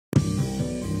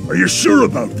Are you sure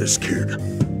about this, kid?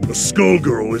 The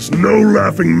Skullgirl is no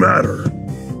laughing matter.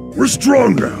 We're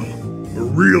strong now. A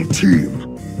real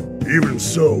team. Even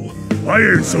so, I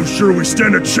ain't so sure we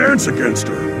stand a chance against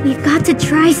her. We've got to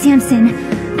try, Samson.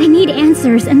 I need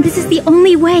answers, and this is the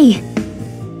only way.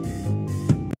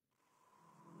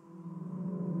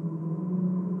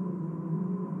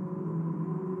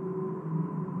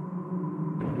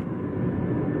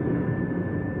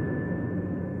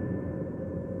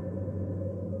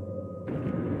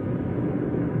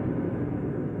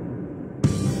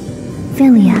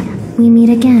 Filia, we meet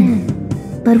again.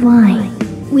 But why?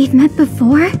 We've met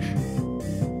before?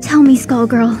 Tell me,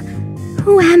 Skullgirl.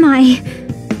 Who am I?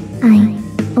 I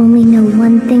only know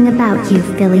one thing about you,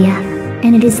 Filia,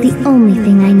 and it is the only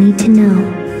thing I need to know.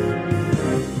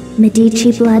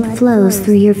 Medici blood flows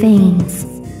through your veins.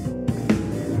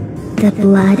 The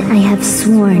blood I have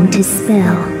sworn to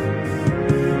spill.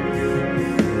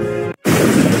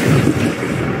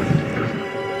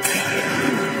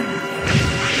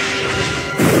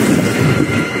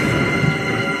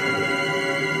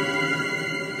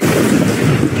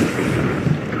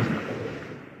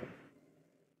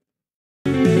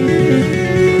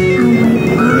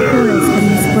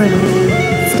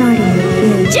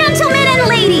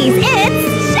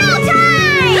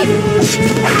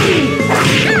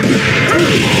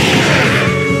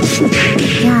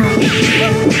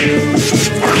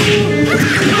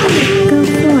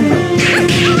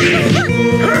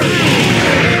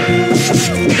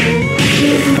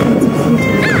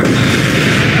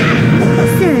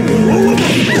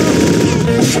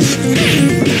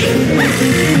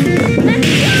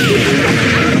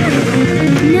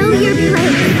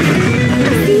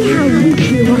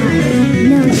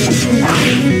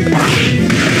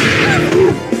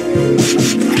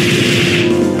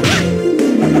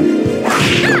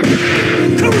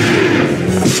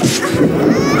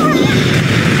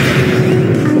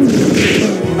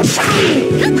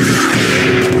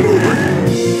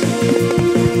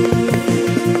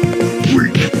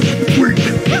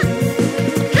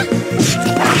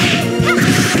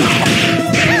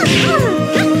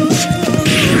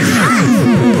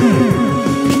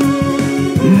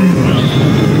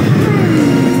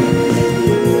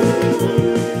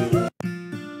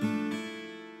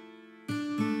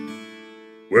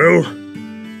 Well,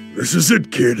 this is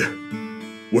it, kid.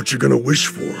 What you gonna wish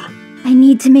for? I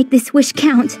need to make this wish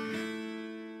count.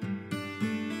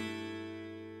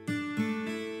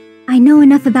 I know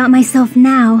enough about myself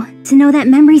now to know that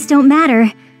memories don't matter.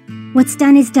 What's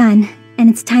done is done, and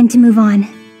it's time to move on.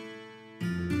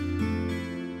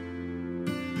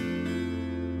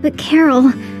 But Carol,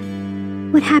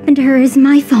 what happened to her is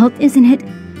my fault, isn't it?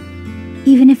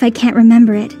 Even if I can't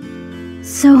remember it.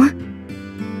 So...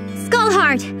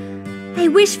 Skullheart! I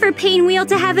wish for Painwheel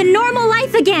to have a normal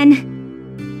life again!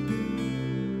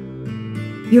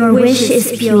 Your wish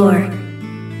is pure.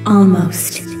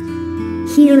 Almost.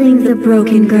 Healing the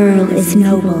broken girl is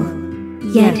noble.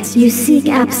 Yet you seek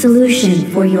absolution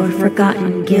for your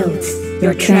forgotten guilt.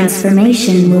 Your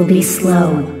transformation will be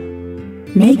slow.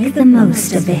 Make the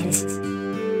most of it.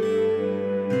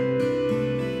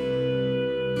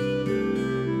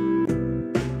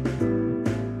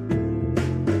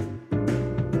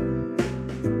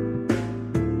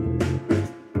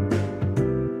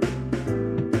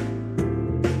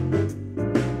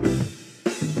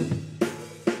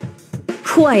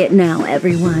 Quiet now,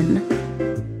 everyone.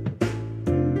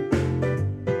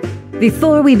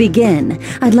 Before we begin,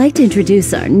 I'd like to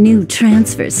introduce our new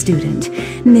transfer student,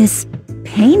 Miss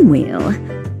Painwheel.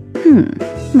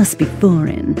 Must be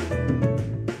foreign.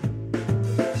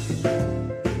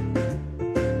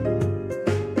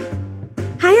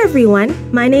 Hi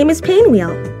everyone, my name is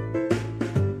Painwheel.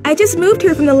 I just moved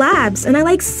here from the labs and I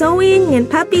like sewing and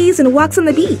puppies and walks on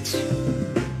the beach.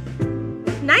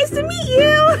 Nice to meet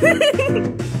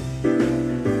you!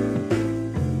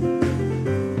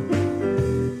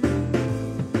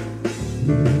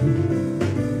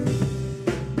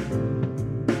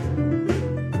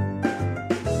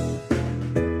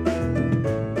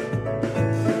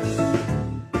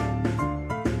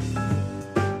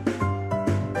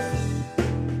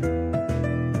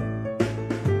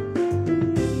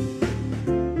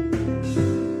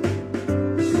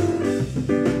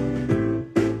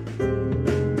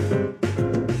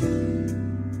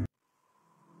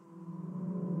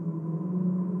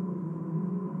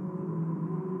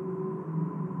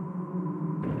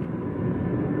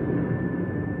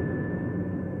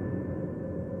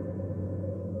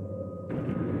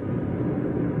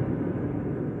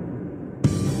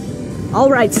 All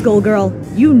right,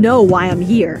 Skullgirl, you know why I'm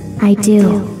here. I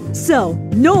do. So,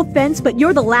 no offense, but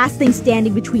you're the last thing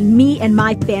standing between me and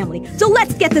my family. So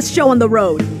let's get this show on the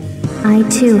road. I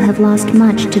too have lost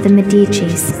much to the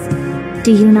Medicis.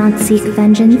 Do you not seek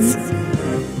vengeance?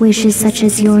 Wishes such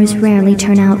as yours rarely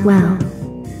turn out well.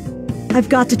 I've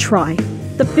got to try.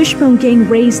 The Fishbone Gang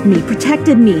raised me,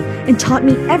 protected me, and taught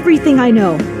me everything I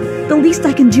know. The least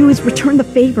I can do is return the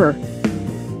favor.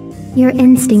 Your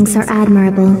instincts are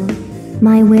admirable.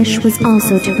 My wish was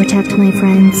also to protect my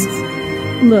friends.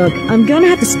 Look, I'm gonna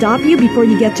have to stop you before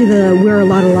you get to the we're a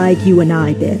lot alike you and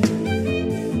I bit.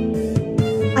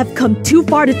 I've come too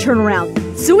far to turn around,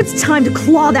 so it's time to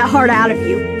claw that heart out of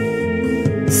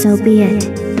you. So be it.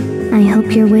 I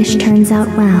hope your wish turns out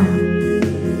well.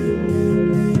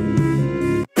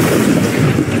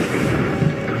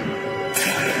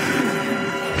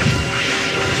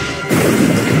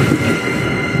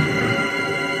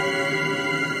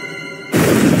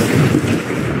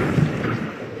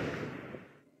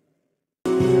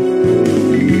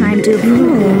 Time to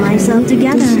pull myself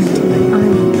together.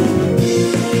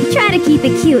 Try to keep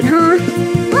it cute, huh?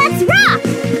 Let's rock!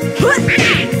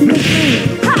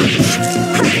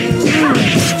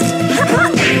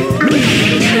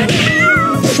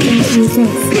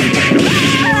 Resist.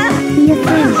 Be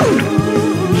afraid.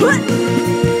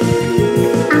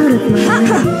 Out of my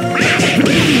way.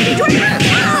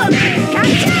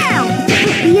 Calm down!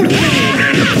 Be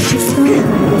afraid. The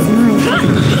Skullgirls is mine.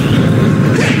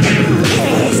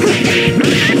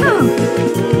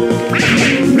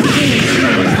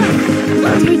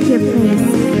 Take your place.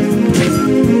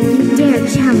 You dare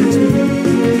challenge me.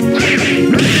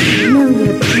 Know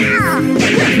your place.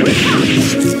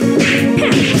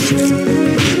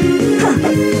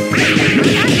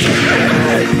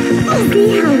 See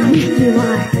how weak you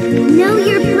are. Know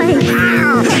your place.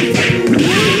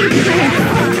 Know your place.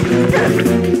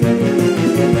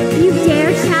 You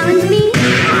dare challenge me?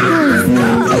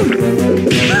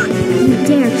 You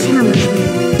dare challenge me?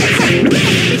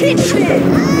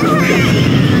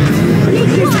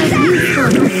 Make yourself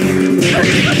useful.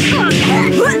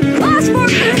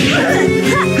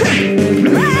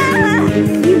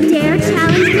 You dare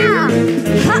challenge me?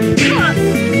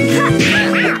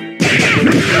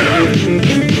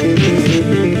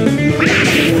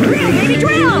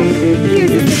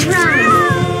 Here's a surprise.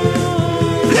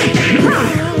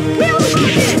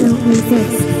 Don't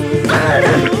resist.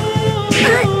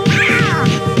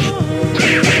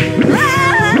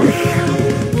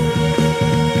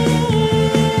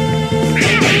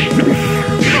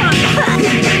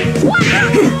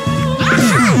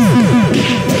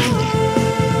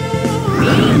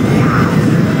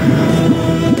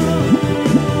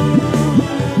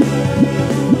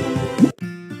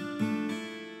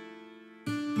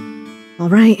 All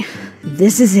right,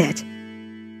 this is it.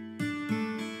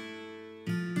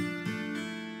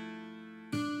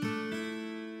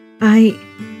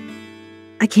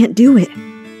 I can't do it.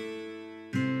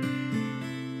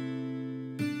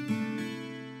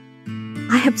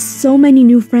 I have so many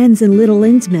new friends in Little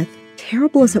Innsmouth.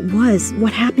 Terrible as it was,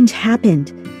 what happened happened,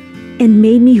 and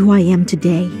made me who I am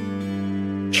today.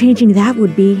 Changing that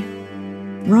would be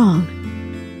wrong.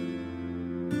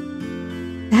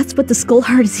 That's what the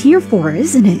Skullheart is here for,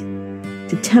 isn't it?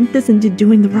 To tempt us into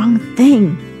doing the wrong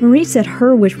thing. Marie said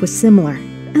her wish was similar,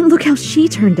 and look how she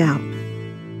turned out.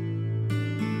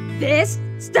 This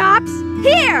stops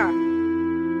here!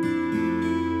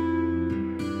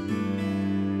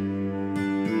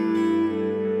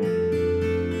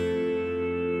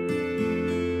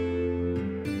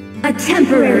 A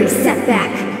temporary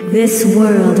setback. This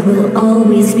world will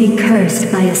always be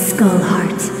cursed by a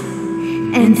Skullheart.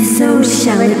 And so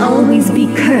shall it always be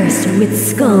cursed with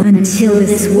Skull until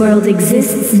this world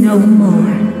exists no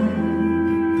more.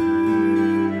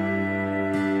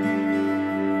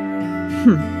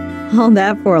 All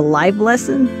that for a life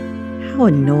lesson? How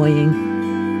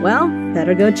annoying. Well,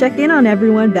 better go check in on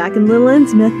everyone back in Little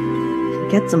Innsmouth.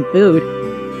 Get some food.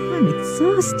 I'm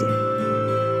exhausted.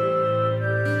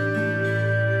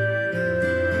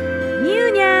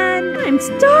 Union! I'm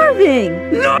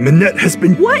starving! No! Minette has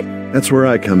been— What? That's where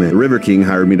I come in. The River King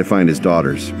hired me to find his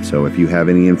daughters. So if you have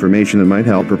any information that might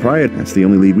help Proprietary, that's the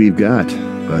only lead we've got.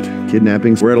 But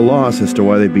kidnappings, we're at a loss as to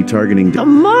why they'd be targeting The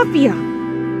Mafia!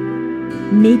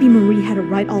 Maybe Marie had it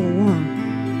right all along.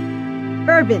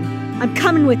 Urban, I'm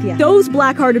coming with you. Those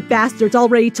black-hearted bastards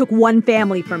already took one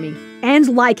family from me. And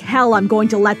like hell, I'm going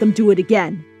to let them do it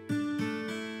again.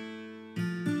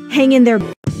 Hang in there.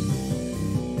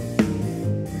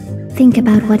 Think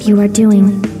about what you are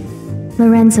doing.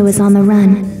 Lorenzo is on the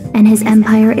run, and his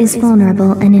empire is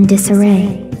vulnerable and in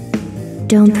disarray.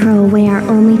 Don't throw away our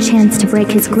only chance to break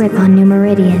his grip on New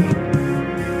Meridian.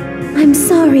 I'm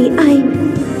sorry,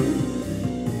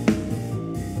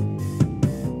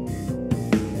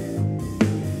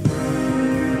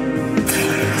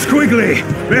 Squigly,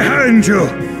 behind you!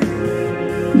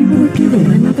 You were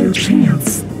given another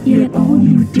chance, yet all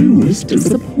you do is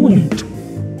disappoint.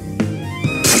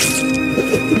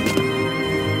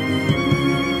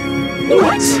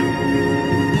 What?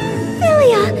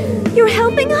 Filia, you're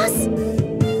helping us?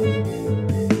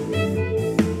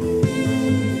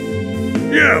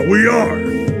 Yeah, we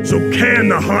are. So can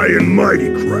the high and mighty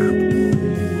crap.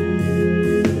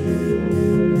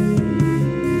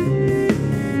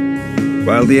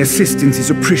 While the assistance is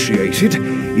appreciated,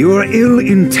 your ill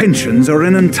intentions are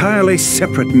an entirely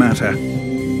separate matter.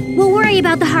 We'll worry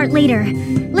about the heart later.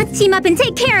 Let's team up and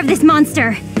take care of this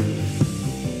monster!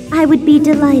 I would be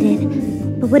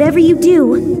delighted. But whatever you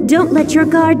do, don't let your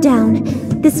guard down.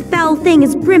 This foul thing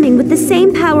is brimming with the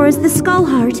same power as the Skull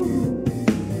Heart.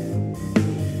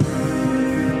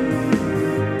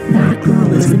 That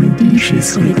girl is a Medici,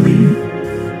 Squigly.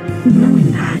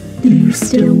 Knowing that, do you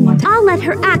still want to— I'll let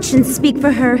her actions speak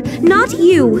for her, not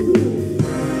you!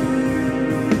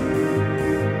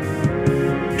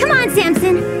 Come on,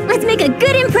 Samson! Let's make a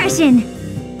good impression!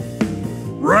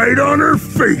 Right on her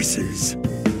faces!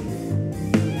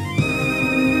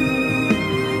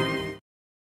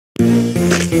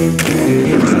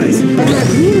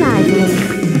 Be lively.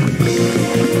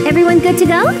 Everyone good to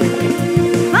go?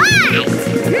 Fight!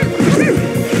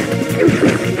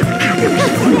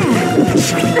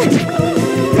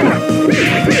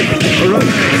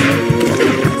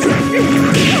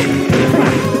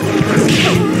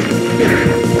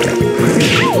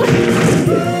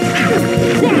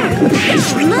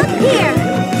 Look here!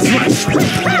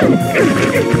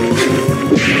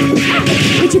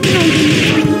 Would you kindly—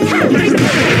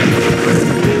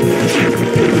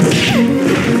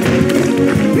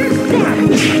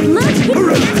 Look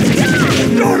here!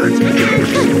 Got it!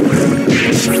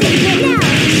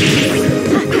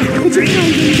 Would you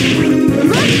kindly—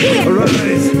 Look here!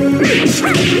 Arise!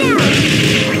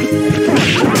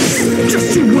 Just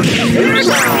you wait!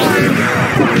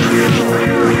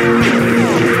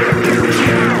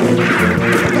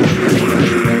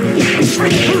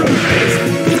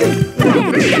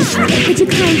 Would you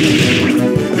kindly—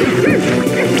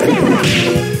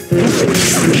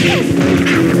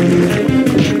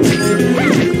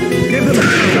 Give them a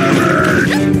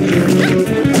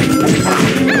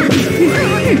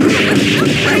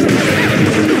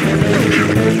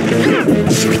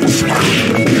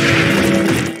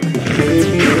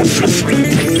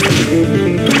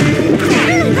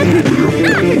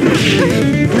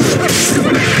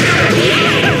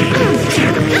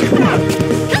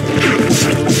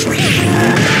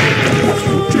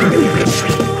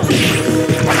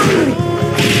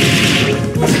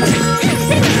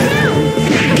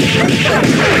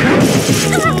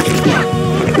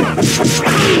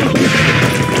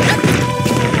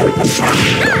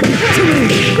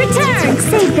Return!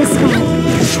 Save this one!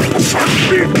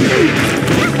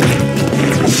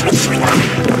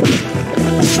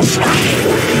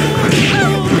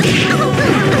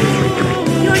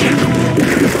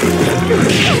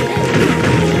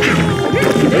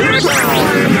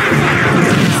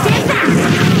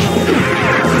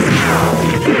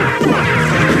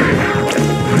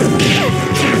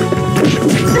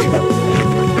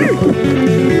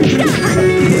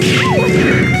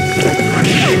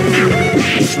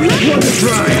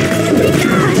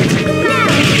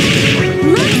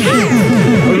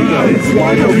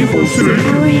 Why are you pursuing?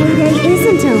 Our heyday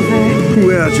isn't over.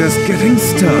 We're just getting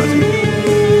started.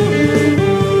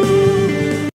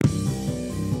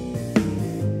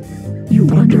 You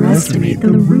underestimate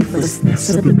the ruthlessness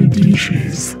of the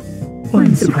Medicis.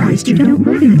 I'm surprised you don't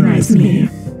recognize me.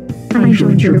 I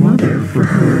joined your mother for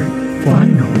her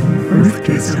final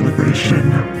birthday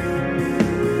celebration.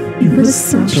 It was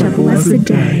such a blessed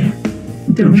day.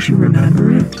 Don't you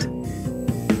remember it?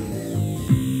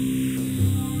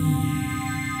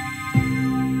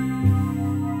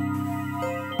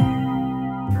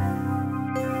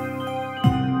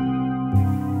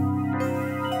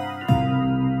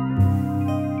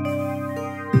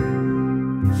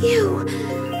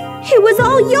 It was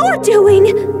all your doing!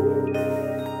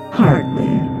 Hardly.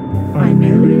 I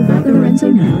merely let Lorenzo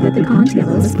know that the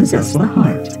Contiellos possess the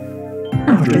heart.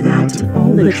 After that,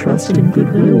 all the trust and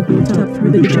goodwill built up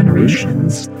through the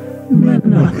generations meant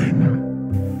nothing.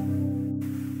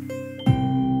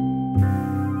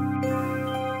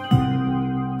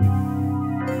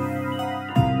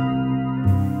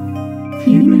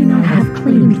 He may not have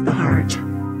claimed the heart,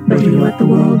 but he let the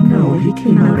world know he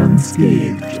came out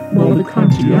unscathed, while the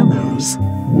Contiellos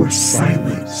were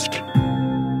silenced.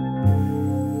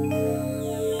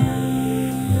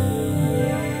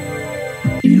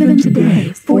 Even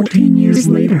today, 14 years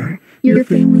later, your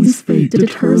family's fate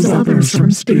deters others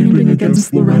from standing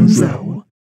against Lorenzo.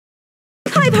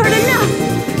 I've heard enough!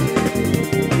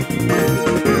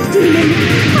 Demon,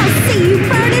 I'll see you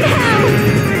burn in hell!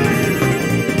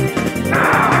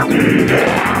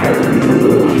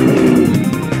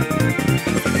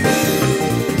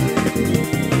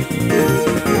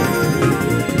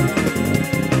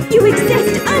 You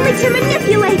exist only to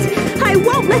manipulate! I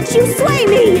won't let you slay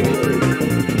me!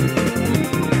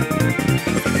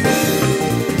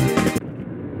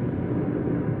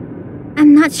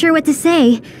 I'm not sure what to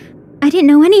say. I didn't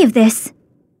know any of this.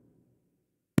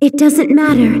 It doesn't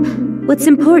matter. What's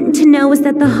important to know is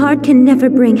that the heart can never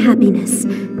bring happiness.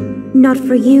 Not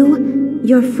for you,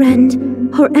 your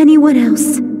friend, or anyone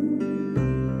else.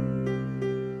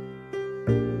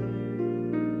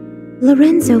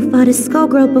 Lorenzo fought a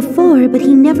Skullgirl before, but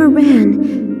he never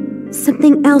ran.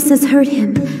 Something else has hurt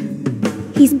him.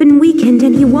 He's been weakened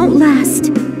and he won't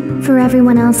last. For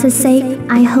everyone else's sake,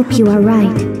 I hope you are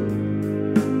right.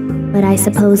 But I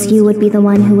suppose you would be the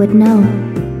one who would know.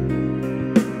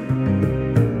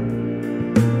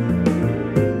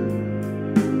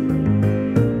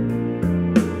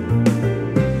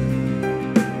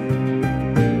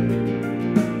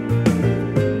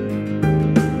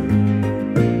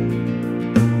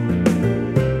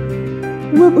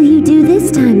 What will you do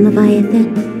this time,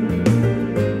 Leviathan?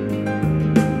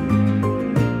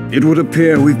 It would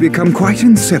appear we've become quite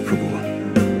inseparable.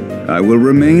 I will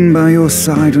remain by your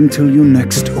side until you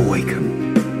next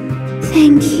awaken.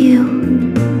 Thank you.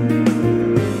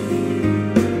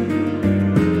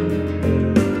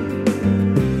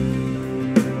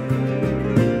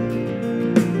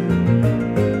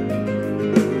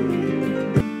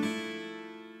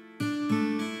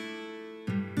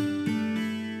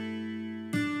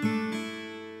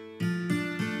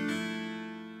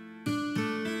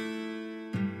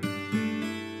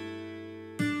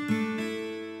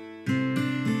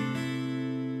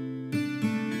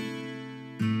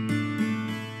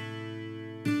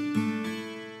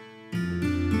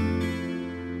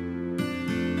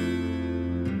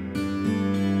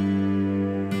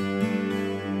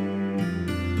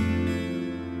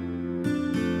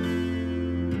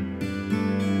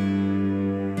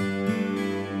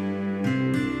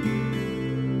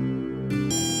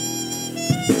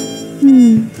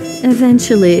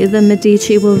 Eventually, the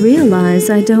Medici will realize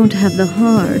I don't have the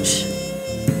heart.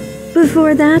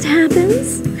 Before that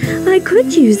happens, I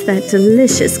could use that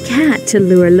delicious cat to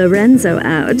lure Lorenzo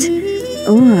out.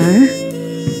 Or...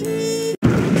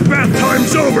 Bath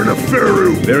time's over,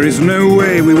 Neferu! There is no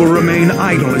way we will remain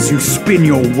idle as you spin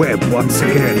your web once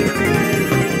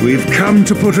again. We've come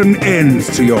to put an end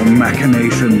to your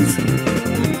machinations.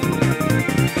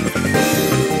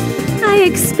 I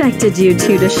expected you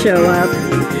two to show up,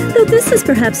 though this is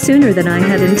perhaps sooner than I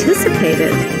had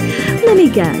anticipated. Let me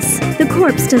guess, the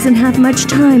corpse doesn't have much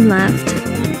time left.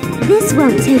 This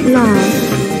won't take long.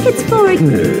 It's for...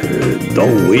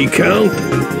 Don't we count?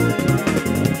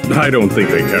 I don't think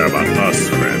they care about us,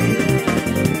 friend.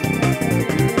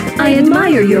 I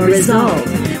admire your resolve,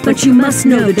 but you must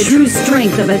know the true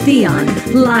strength of a Theon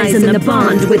lies in the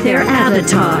bond with their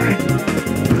avatar.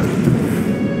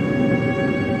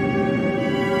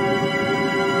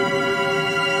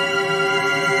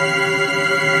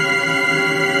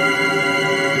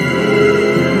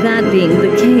 Being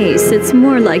the case, it's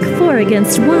more like 4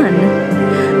 against 1.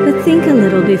 But think a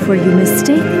little before you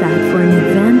mistake that for an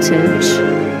advantage.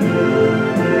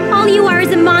 All you are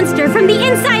is a monster from the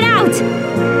inside out!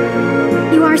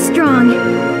 You are strong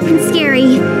and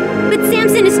scary, but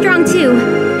Samson is strong too,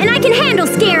 and I can handle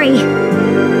scary!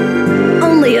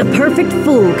 Only a perfect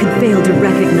fool could fail to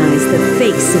recognize the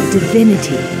face of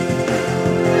divinity.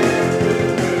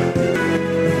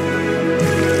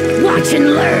 Watch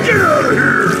and learn! Get out of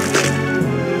here!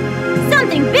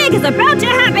 Something big is about to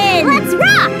happen! Let's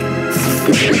rock!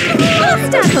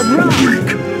 Staff of rock!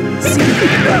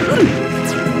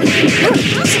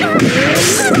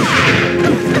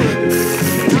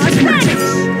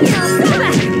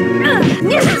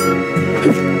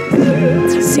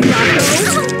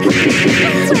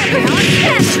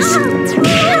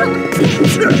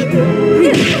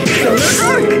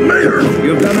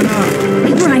 You've done enough.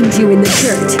 Grind you in the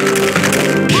dirt.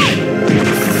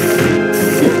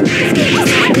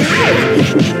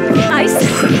 Ice.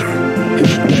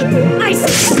 Ice.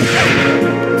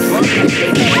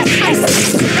 Ice.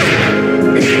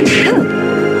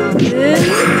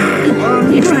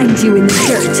 Grind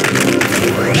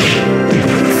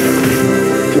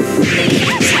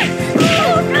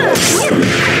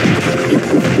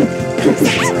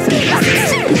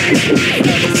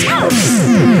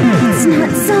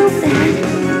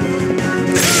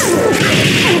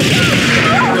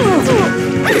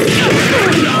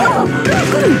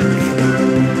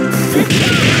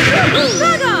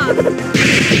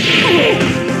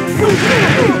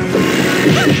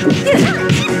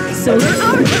solar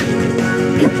arc!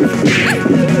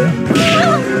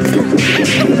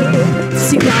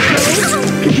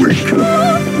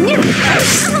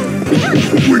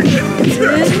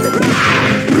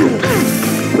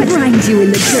 Grind you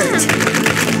in the dirt!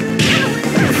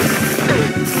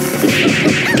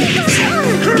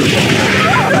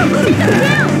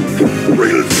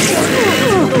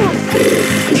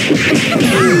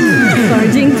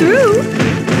 Barging through!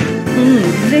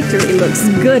 Victory looks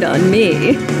good on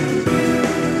me.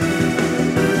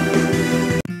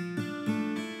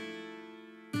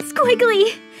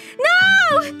 Squigly!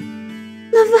 No!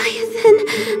 Leviathan,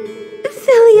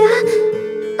 Filia,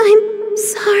 I'm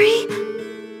sorry.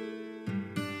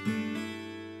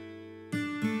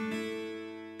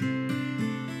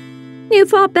 You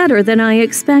fought better than I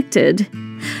expected.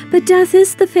 But death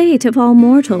is the fate of all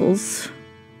mortals.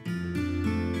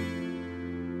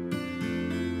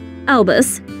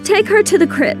 Albus, take her to the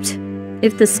crypt.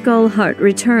 If the skull heart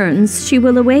returns, she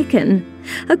will awaken.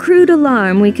 A crude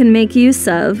alarm we can make use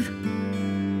of.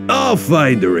 I'll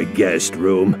find her a guest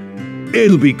room.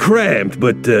 It'll be cramped,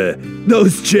 but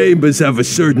those chambers have a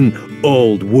certain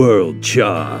old-world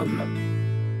charm.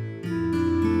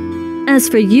 As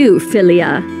for you,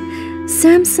 Filia,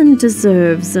 Samson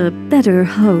deserves a better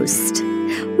host.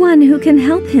 One who can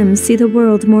help him see the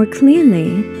world more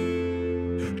clearly.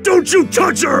 Don't you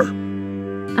touch her!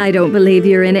 I don't believe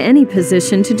you're in any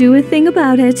position to do a thing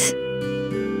about it.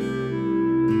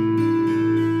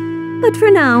 But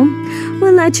for now,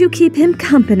 we'll let you keep him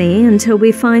company until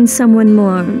we find someone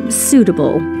more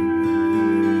suitable.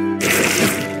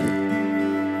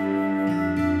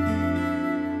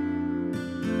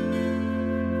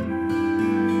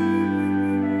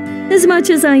 As much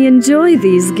as I enjoy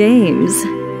these games,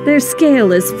 their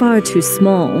scale is far too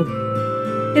small.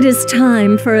 It is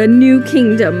time for a new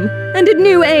kingdom and a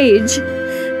new age.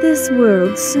 This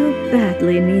world so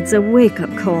badly needs a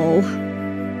wake-up call.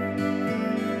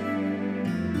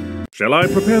 Shall I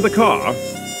prepare the car?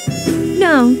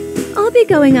 No, I'll be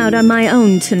going out on my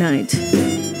own tonight.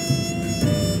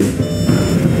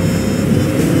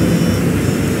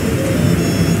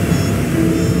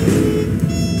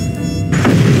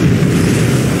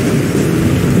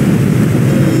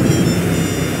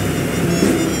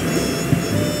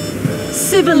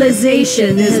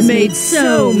 Civilization has made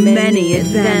so many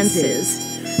advances,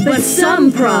 but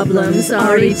some problems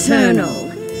are eternal.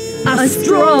 A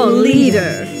strong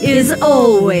leader is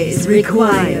always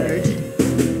required.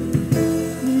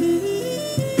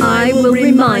 I will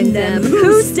remind them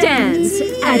who stands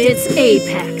at its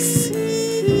apex.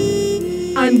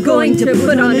 I'm going to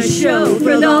put on a show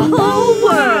for the whole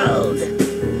world.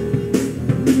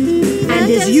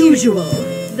 And as usual,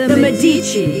 the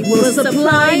Medici will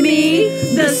supply me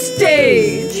the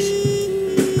stage.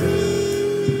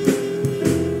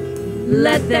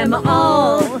 Let them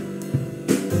all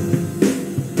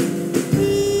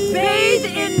bathe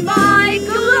in my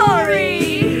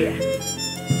glory.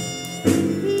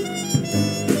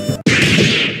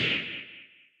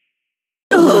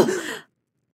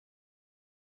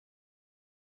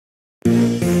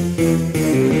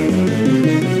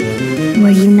 Were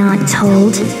you not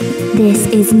told? This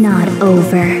is not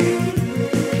over.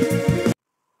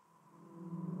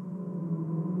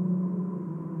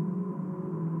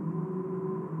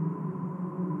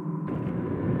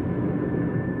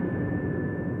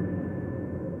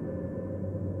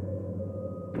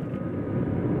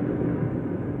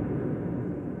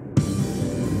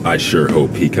 I sure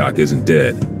hope Peacock isn't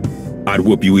dead. I'd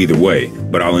whoop you either way,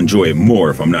 but I'll enjoy it more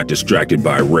if I'm not distracted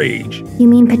by rage. You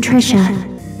mean Patricia?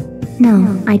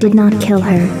 No, I did not kill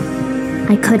her.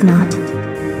 I could not.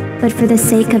 But for the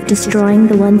sake of destroying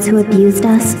the ones who abused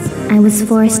us, I was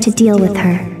forced to deal with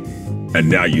her. And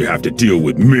now you have to deal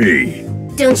with me.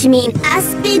 Don't you mean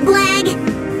us, Big Blag?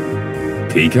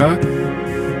 Peacock?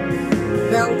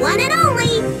 The one and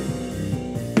only!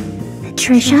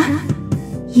 Patricia?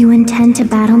 You intend to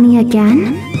battle me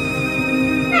again?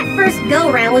 That first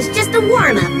go-round was just a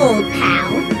warm-up, old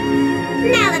pal.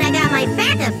 Now that I got my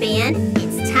backup band,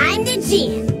 it's time to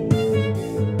jam.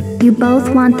 You both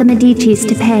want the Medicis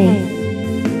to pay.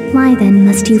 Why then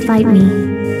must you fight me?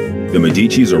 The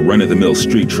Medicis are run-of-the-mill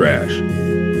street trash.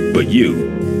 But you,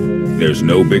 there's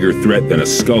no bigger threat than a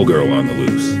Skullgirl on the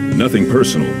loose. Nothing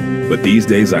personal, but these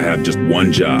days I have just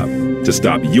one job, to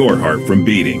stop your heart from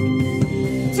beating.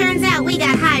 Turns out we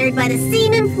got hired by the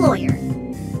same employer.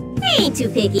 They ain't too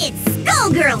picky. It's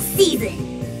Skullgirl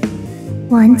season!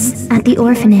 Once, at the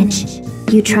orphanage,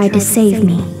 you tried to save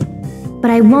me. But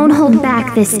I won't hold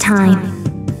back this time.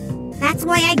 That's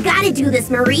why I gotta do this,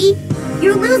 Marie.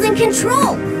 You're losing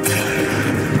control.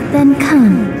 Then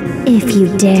come. If you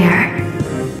dare.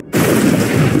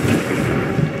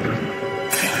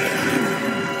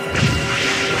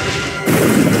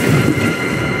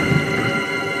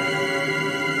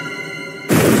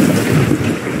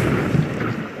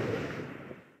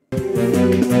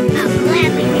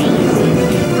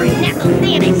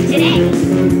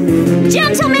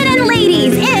 Gentlemen and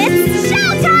ladies, it's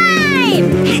showtime!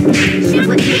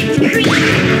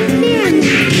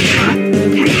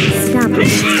 Stop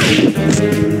it.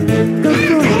 Go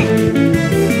for it.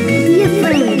 Be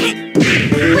afraid.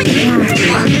 Be afraid. Out of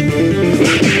my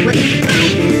way.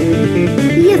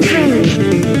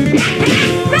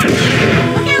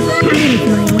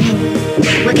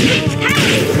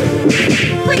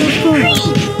 Go for it.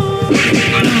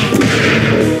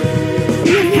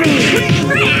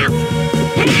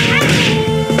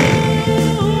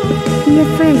 Be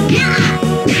afraid.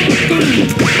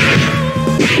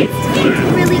 It's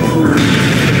really cool.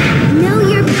 Know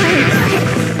your place.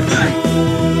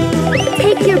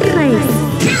 Take your place.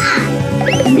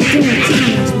 You dare challenge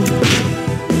me.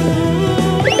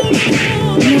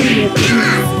 Know your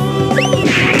place.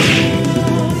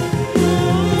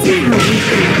 See how we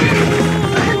do.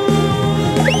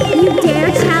 You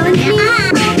dare challenge me?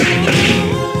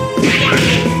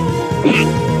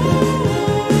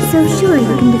 So sure you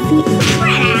can defeat me.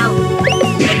 Spread out!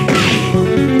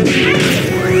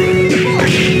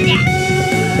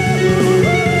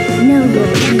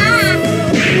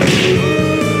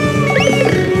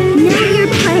 Know your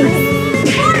place.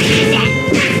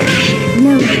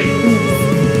 Know your place. Know your place.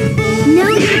 Know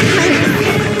your place.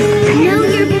 Know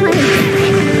your place.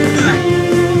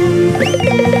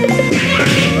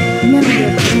 Know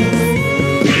your place.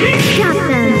 Stop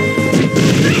them.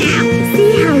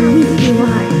 See how weak you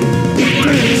are.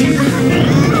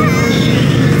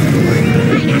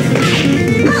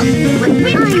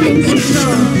 I'm in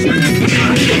control.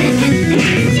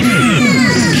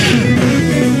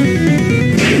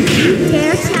 You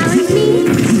dare challenge me?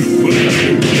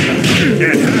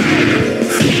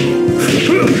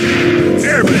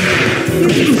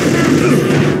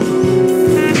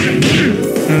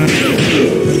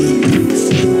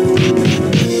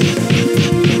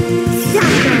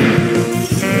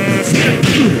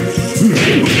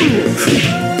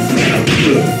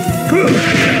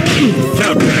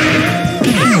 Stop them.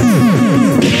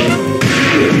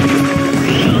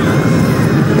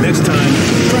 Next time,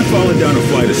 try falling down a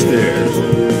flight of stairs.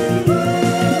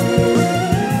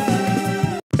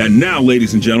 And now,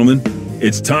 ladies and gentlemen,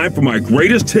 it's time for my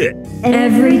greatest hit.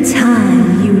 Every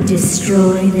time you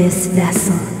destroy this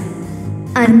vessel,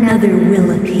 another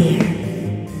will appear.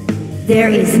 There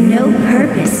is no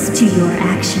purpose to your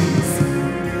actions.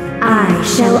 I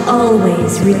shall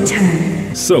always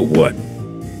return. So what?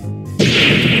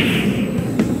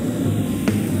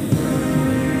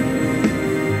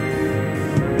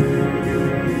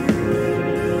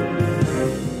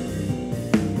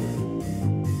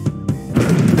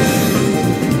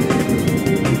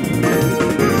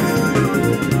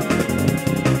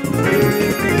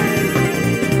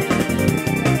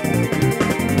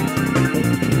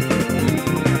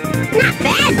 Not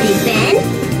bad, Big Ben.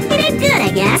 You did good,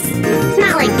 I guess.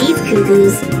 Not like these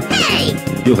cuckoos. Hey!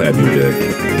 You'll have your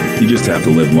day. You just have to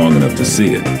live long enough to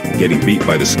see it. Getting beat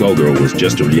by the Skullgirl was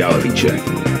just a reality check.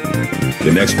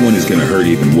 The next one is gonna hurt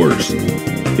even worse.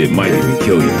 It might even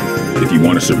kill you. If you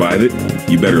want to survive it,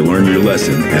 you better learn your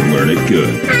lesson and learn it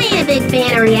good. I ain't a big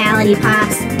fan of reality,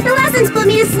 Pops. The lessons put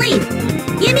me to sleep.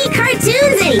 Give me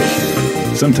cartoons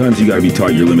anything. Sometimes you gotta be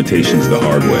taught your limitations the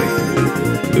hard way.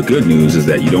 The good news is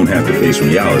that you don't have to face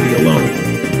reality alone.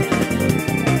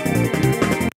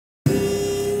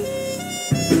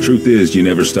 The truth is, you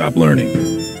never stop learning.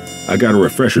 I got a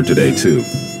refresher today, too.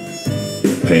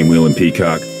 Painwheel and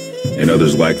Peacock, and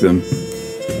others like them,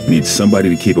 need somebody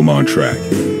to keep them on track.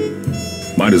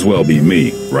 Might as well be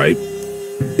me, right?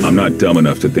 I'm not dumb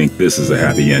enough to think this is a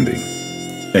happy ending.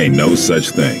 Ain't no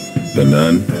such thing. The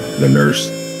nun, the nurse,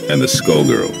 and the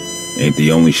Skullgirl ain't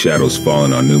the only shadows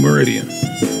falling on New Meridian.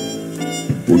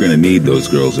 We're gonna need those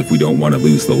girls if we don't want to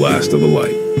lose the last of the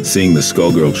light. Seeing the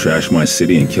Skullgirl trash my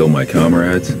city and kill my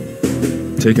comrades?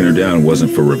 Taking her down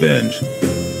wasn't for revenge,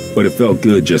 but it felt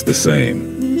good just the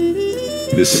same.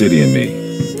 This city and me,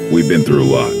 we've been through a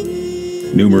lot.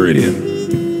 New Meridian,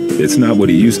 it's not what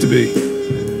it used to be,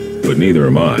 but neither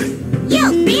am I.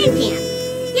 Yo, Bandcamp!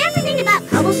 You ever think about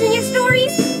publishing your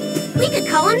stories? We could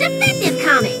call them Defective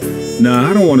Comics. Nah,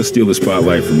 I don't want to steal the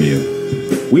spotlight from you.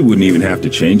 We wouldn't even have to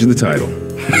change the title.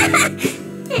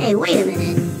 Hey, wait a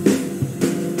minute.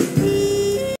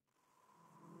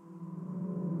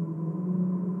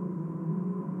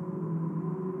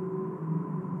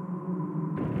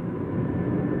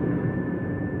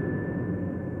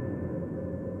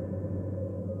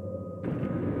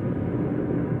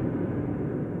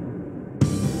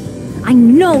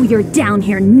 know you're down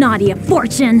here, naughty of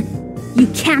Fortune! You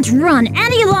can't run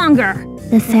any longer!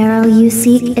 The pharaoh you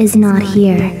seek is not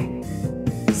here.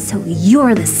 So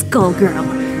you're the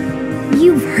Skullgirl.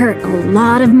 You've hurt a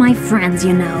lot of my friends,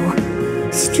 you know.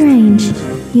 Strange.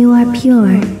 You are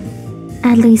pure.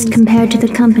 At least compared to the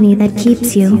company that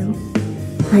keeps you.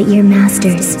 But your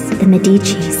masters, the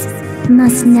Medicis,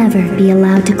 must never be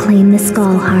allowed to claim the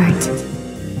Skull Heart.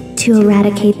 To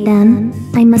eradicate them,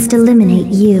 I must eliminate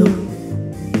you.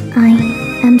 I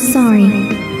am sorry.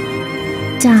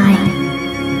 Die.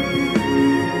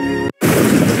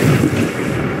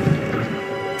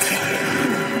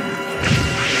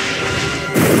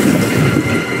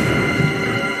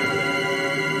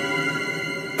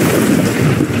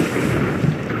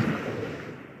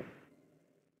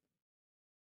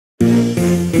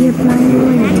 Your blind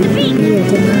loyalty will be your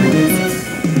demise.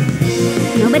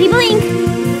 Nobody blink!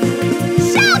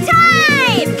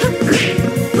 Showtime!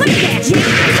 Put it there, Jim!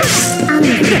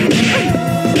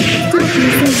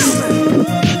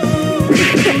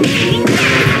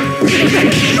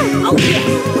 Oh yeah!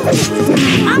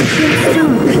 Up!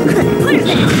 Put it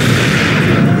there!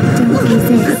 Don't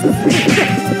resist.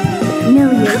 Know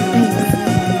your place.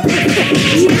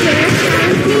 You dare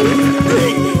challenge me?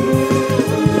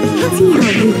 See how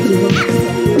weak you are.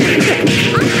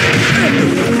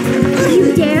 You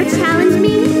dare challenge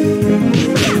me?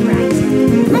 Right.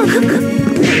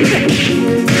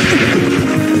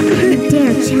 You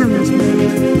dare challenge me.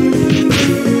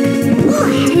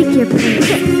 Take your place.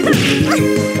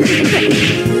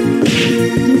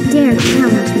 You dare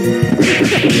challenge me.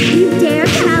 You dare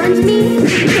challenge me?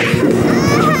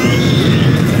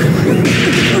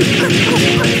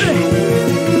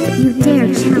 You dare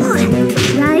challenge me.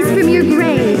 Rise from your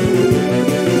grave.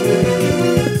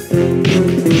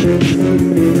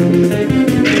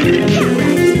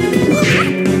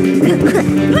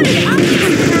 Put it up!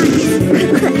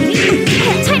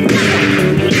 Tighten up!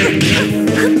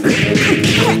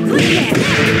 Put it there!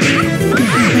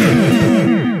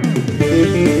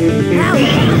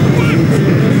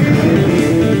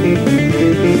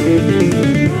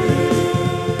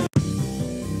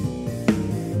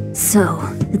 So,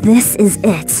 this is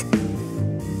it.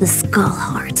 The Skull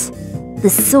Heart. The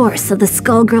source of the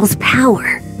Skullgirls'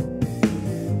 power.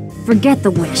 Forget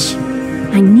the wish.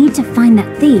 I need to find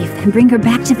that thief and bring her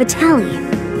back to Vitelli.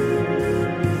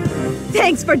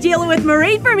 Thanks for dealing with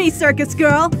Marie for me, circus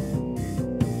girl!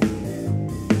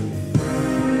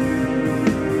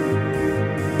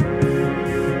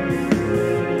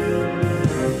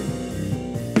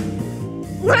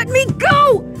 Let me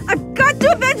go! I've got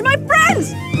to avenge my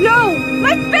friends! No!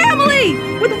 My family!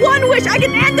 With one wish, I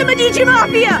can end the Medici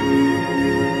Mafia!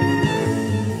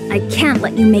 I can't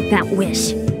let you make that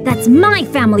wish. That's my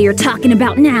family you're talking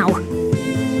about now!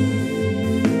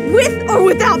 With or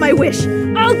without my wish,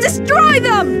 I'll destroy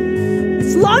them!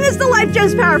 As long as the Life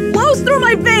Gem's power flows through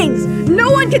my veins,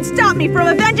 no one can stop me from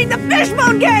avenging the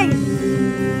Fishbone Gang!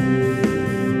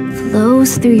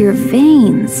 Flows through your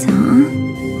veins, huh?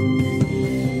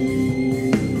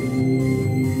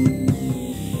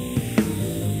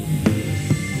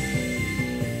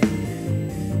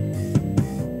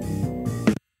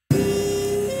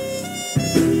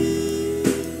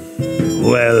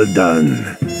 Well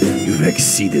done. You've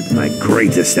exceeded my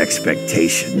greatest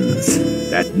expectations.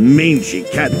 That mangy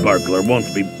cat burglar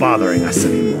won't be bothering us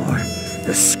anymore.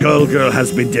 The Skullgirl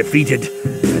has been defeated,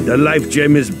 and the Life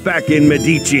Gem is back in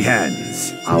Medici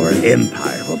hands. Our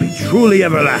empire will be truly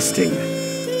everlasting.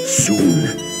 Soon,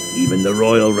 even the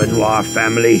royal Renoir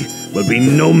family will be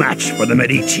no match for the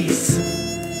Medicis.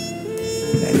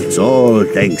 And it's all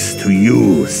thanks to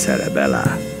you,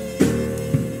 Cerebella.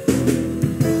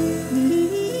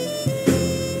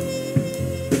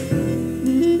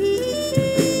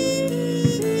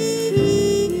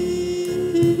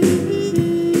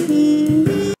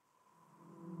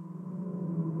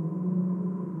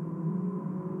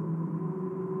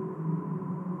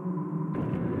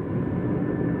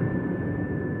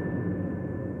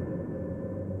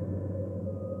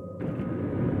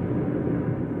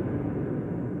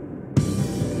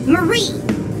 Marie!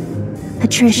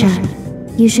 Patricia,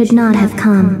 you should not have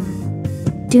come.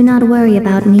 Do not worry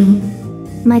about me.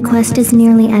 My quest is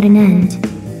nearly at an end.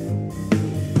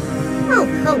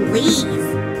 Oh, please!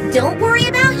 Don't worry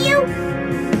about you!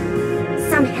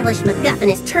 Some hellish MacGuffin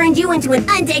has turned you into an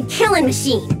undead killing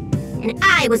machine, and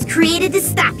I was created to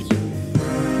stop you.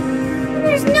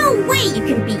 There's no way you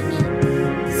can beat me,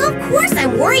 so of course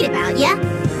I'm worried about ya.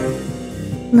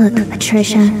 Look,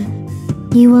 Patricia,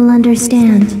 you will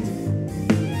understand.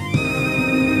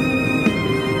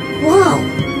 Whoa!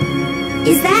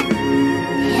 Is that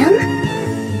him?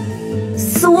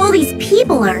 So all these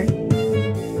people are...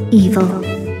 evil.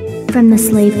 From the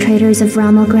slave traders of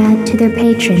Romograd to their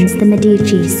patrons, the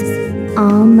Medicis,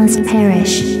 all must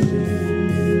perish.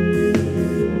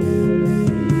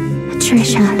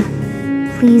 Patricia,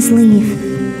 please leave.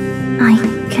 I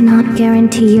cannot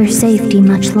guarantee your safety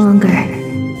much longer.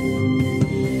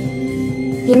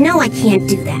 You know I can't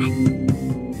do that.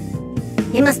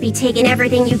 It must be taking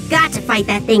everything you've got to fight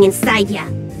that thing inside ya.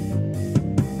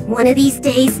 One of these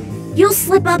days, you'll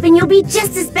slip up and you'll be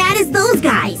just as bad as those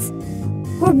guys.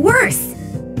 Or worse.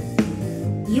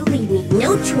 You leave me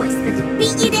no choice but to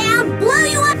beat you down, blow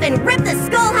you up, and rip the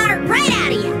skull heart right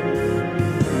out of you.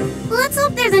 Let's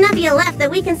hope there's enough of you left that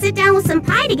we can sit down with some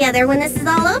pie together when this is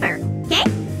all over, okay?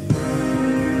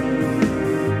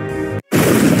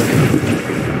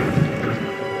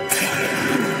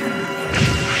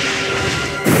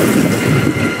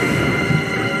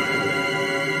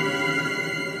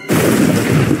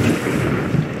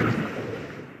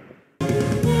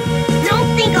 Don't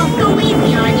think I'll go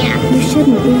easy on ya. You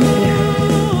shouldn't be here.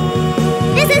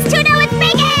 This is To Know It's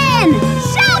Bacon!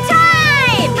 Showtime!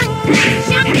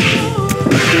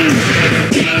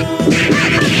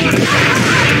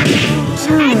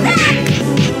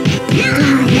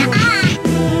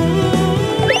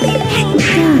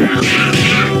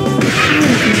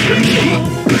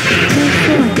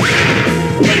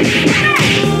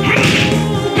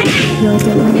 You're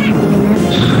the one who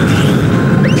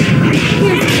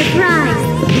Here's a surprise.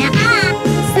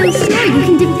 So sure you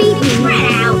can defeat me. Spread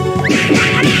out!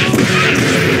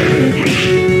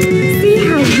 See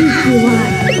how weak you are.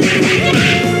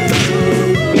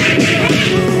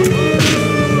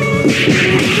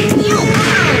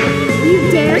 You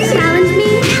dare challenge me?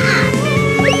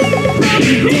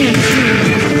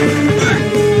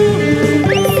 You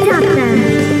dare stop them.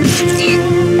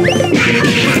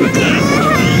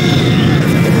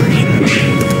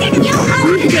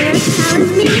 You dare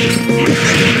challenge me?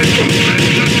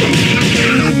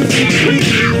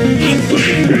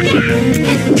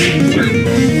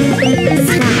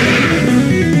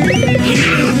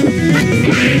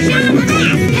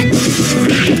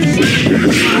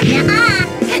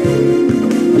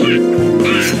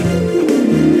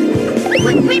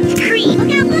 With whipped cream!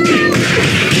 Look out below!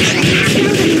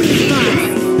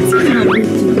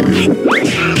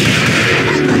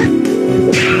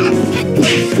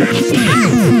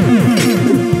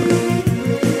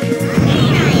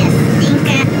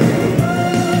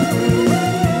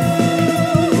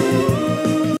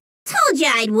 Told you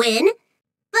I'd win,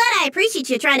 but I appreciate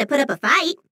you trying to put up a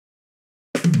fight.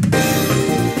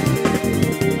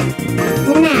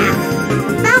 Now,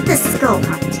 about the skull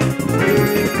heart.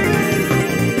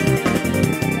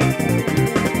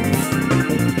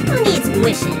 Who needs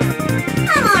wishes?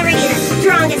 I'm already the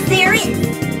strongest there is.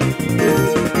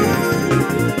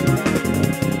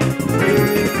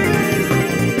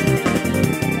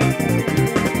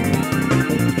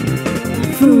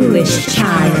 Foolish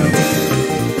child.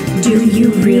 Do you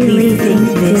really think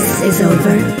this is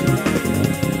over?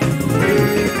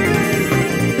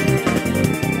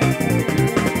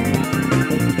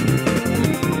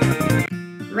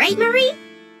 Right, Marie?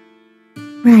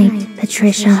 Right,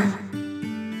 Patricia.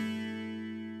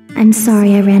 I'm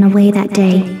sorry I ran away that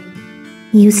day.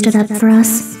 You stood up for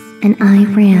us, and I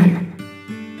ran.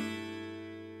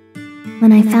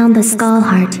 When I found the skull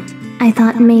heart, I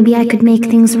thought maybe I could make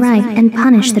things right and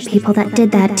punish the people that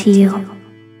did that to you.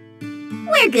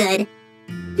 We're good.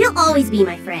 You'll always be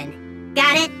my friend.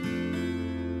 Got it?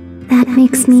 That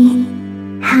makes me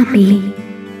happy.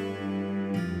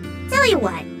 Tell you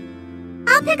what,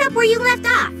 I'll pick up where you left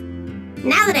off.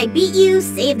 Now that I beat you,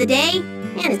 saved the day,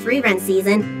 and it's rerun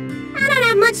season, I don't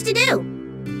have much to do.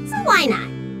 So why not?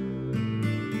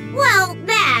 Well,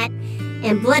 that,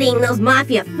 and bloodying those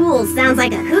mafia fools sounds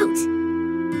like a hoot.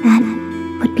 That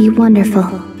would be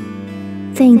wonderful.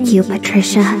 Thank you,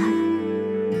 Patricia.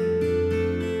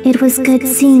 It was good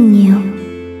seeing you.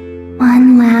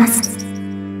 One last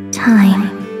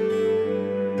time.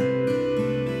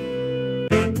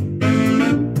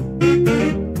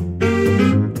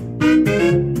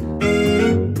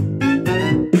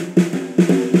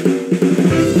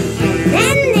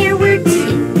 Then there were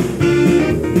two.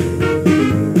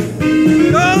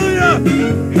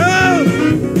 Help!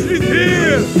 She's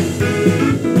here!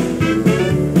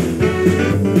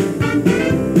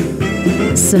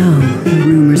 So, the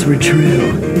rumors were true.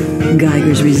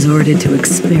 Geiger's resorted to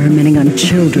experimenting on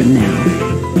children now.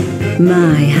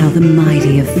 My, how the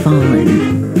mighty have fallen.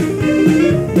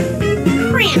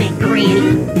 Cram it,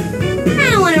 Granny. I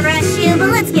don't want to rush you, but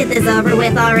let's get this over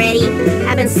with already.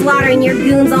 I've been slaughtering your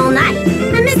goons all night.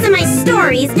 I'm missing my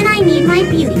stories, and I need my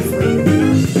beauty sleep.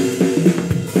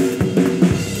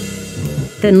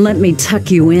 Then let me tuck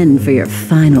you in for your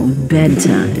final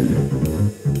bedtime.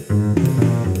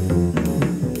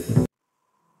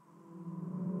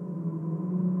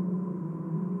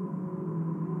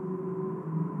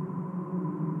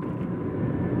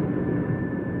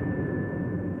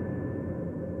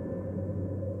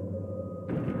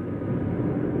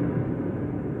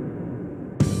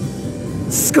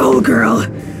 Skullgirl,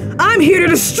 I'm here to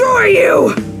destroy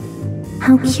you!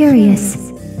 How curious.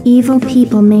 Evil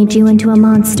people made you into a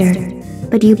monster,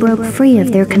 but you broke free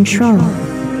of their control.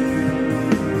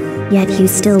 Yet you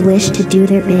still wish to do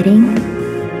their bidding?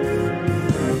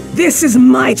 This is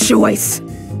my choice!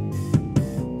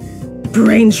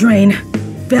 Brain drain,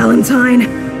 Valentine,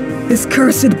 this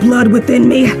cursed blood within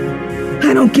me,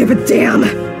 I don't give a damn.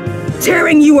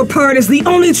 Tearing you apart is the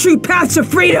only true path to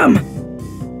freedom!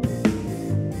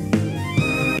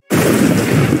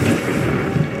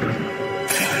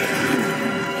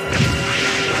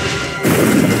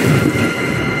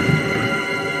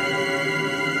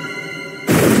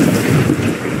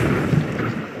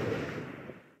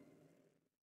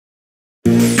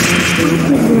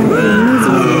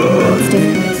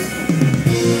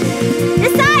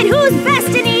 Decide who's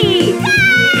Destiny!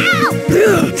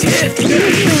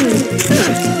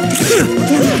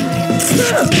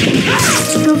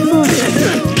 Go forth.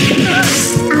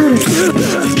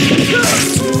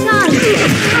 Out of it.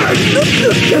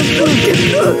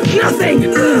 Nothing!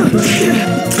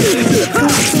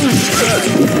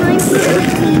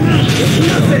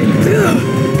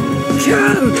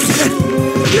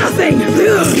 Nothing!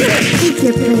 Take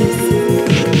your place.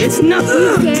 It's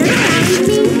nothing!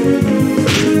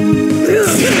 You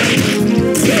scared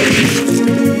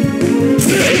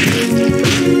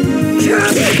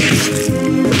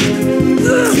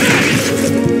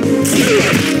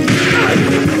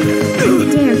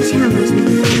dare challenge me.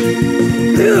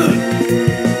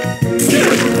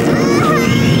 Stop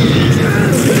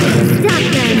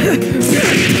them.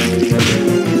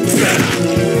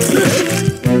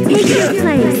 Take your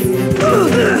place.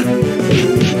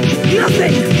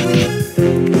 Nothing!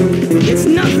 It's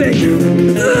nothing!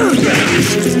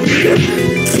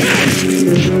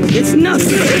 It's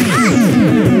nothing!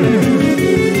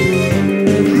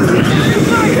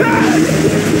 My head!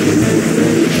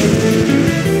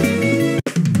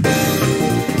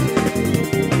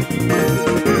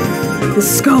 The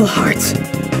Skull Heart.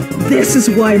 This is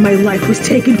why my life was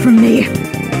taken from me.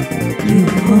 You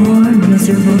poor,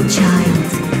 miserable child.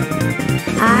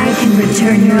 I can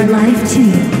return your life to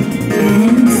you,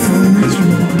 and so much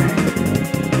more.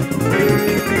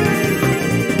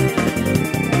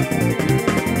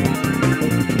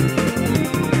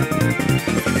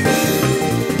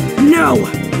 No!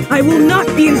 I will not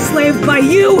be enslaved by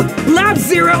you, Lab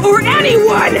Zero, or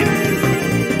anyone!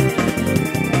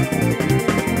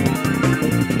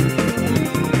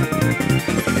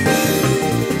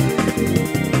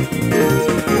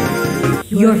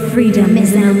 Your freedom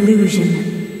is an illusion.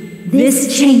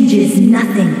 This changes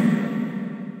nothing.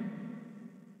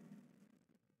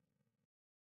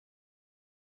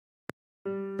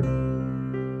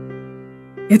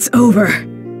 It's over.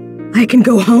 I can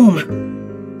go home.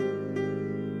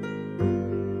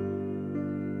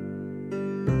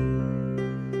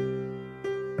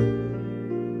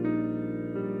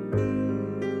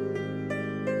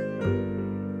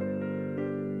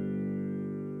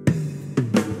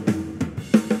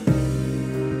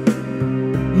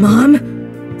 Mom?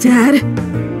 Dad?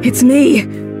 It's me.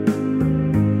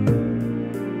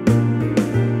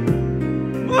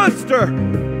 Monster!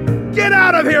 Get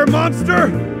out of here, monster!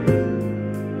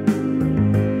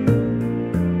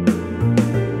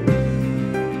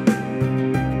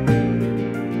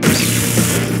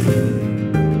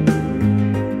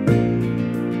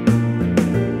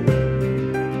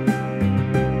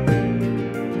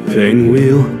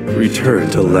 Painwheel, return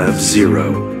to Lab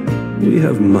Zero. We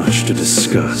have much to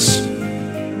discuss.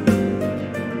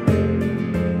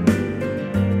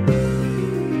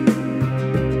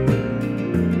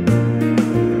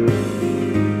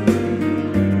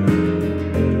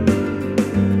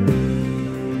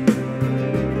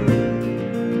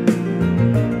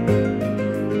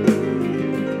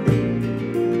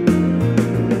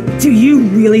 Do you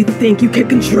really think you can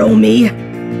control me?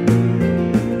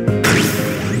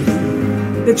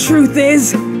 The truth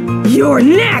is, you're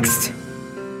next!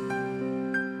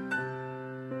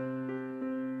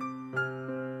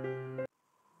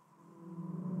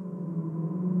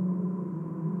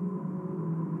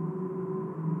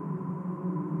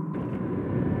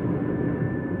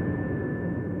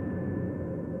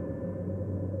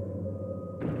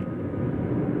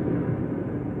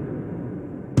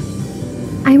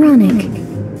 Ironic.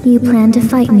 you plan to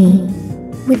fight me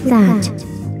with that,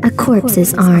 a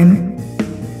corpse's arm.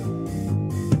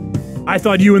 I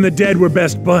thought you and the dead were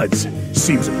best buds.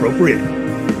 Seems appropriate.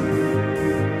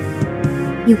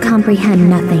 You comprehend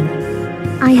nothing.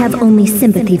 I have only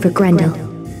sympathy for Grendel.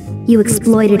 You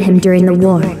exploited him during the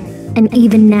war, and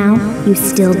even now, you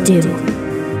still do.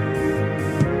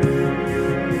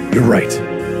 You're right.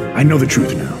 I know the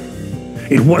truth now.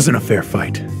 It wasn't a fair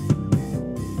fight.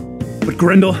 But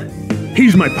Grendel,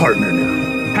 he's my partner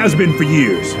now. Has been for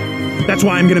years. That's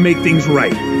why I'm gonna make things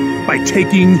right. By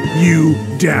taking you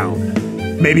down.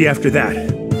 Maybe after that,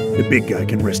 the big guy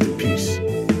can rest in peace.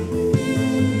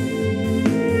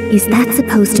 Is that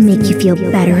supposed to make you feel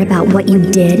better about what you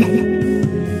did?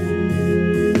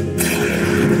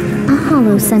 A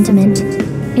hollow sentiment.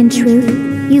 In truth,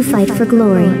 you fight for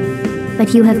glory.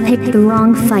 But you have picked the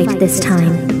wrong fight this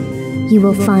time. You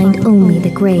will find only the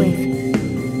grave.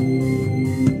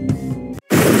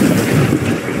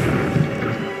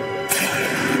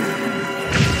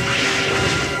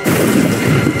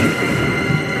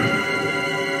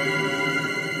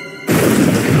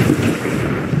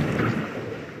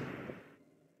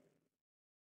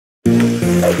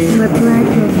 Your blood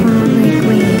will fall like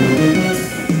rain.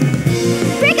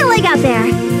 Break a leg out there!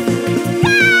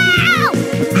 Ow!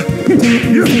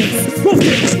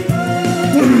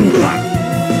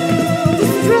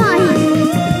 Destroy!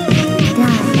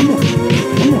 Die.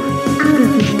 Out of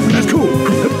here. That's cool.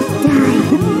 Die.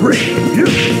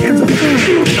 Hands up.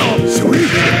 Oh, sweet.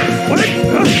 What?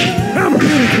 Hammer.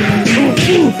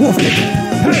 Wolf.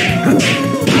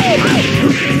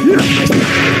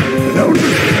 No.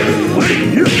 What?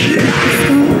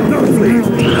 No, please.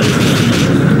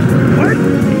 What?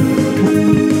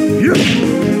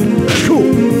 That's cool.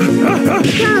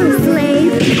 Go,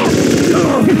 slave!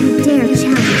 Dare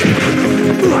challenge me.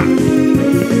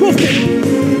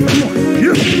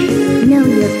 Know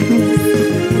your place.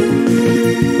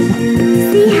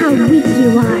 See how weak you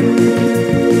are.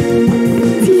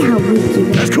 See how weak you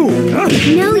are. That's cool.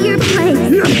 Know your place.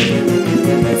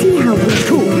 See how weak. That's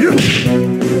cool.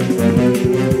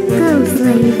 Go,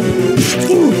 slave.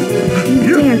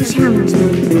 You dare challenge me.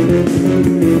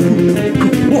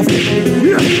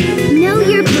 Know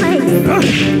your place.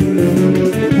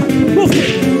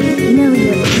 Know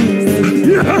your place.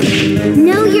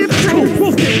 Know your place. Know your place.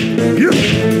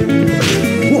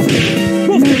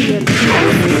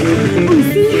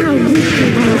 See how weak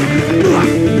you are.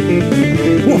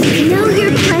 Know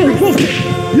your place.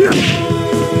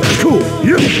 Cool.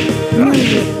 Know your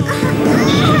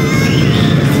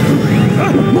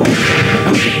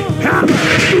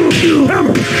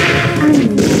Hammer.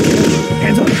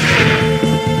 Hands up.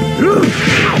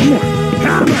 One more.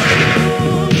 Hammer.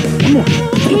 One more.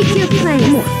 Take your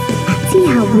place. See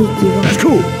how weak you are. That's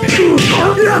cool.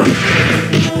 One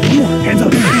more. Hands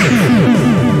up.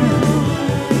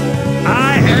 I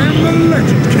am the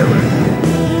legend killer.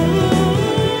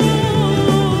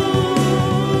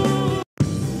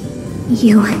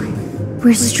 You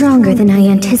were stronger than I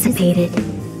anticipated.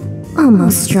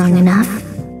 Almost strong enough.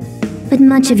 But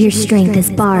much of your strength is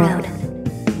borrowed.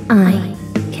 I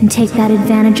can take that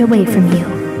advantage away from you,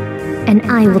 and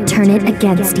I will turn it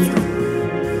against you.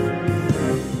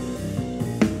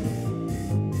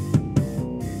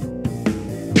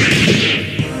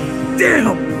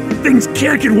 Damn! Things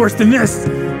can't get worse than this!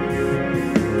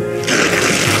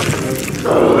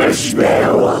 Foolish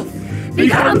Beowulf!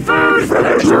 Become food for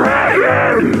the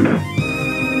dragon!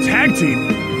 Tag team?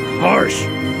 Harsh.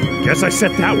 Guess I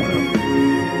set that one up.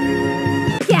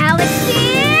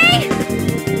 Galaxy!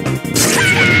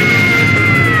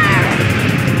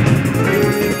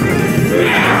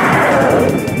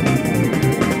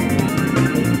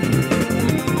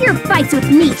 Your fights with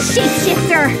me,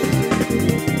 shapeshifter!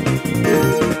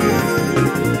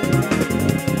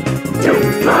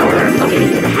 Don't bother looking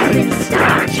to the heavens,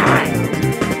 Star Child!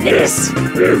 This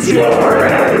is your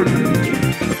end!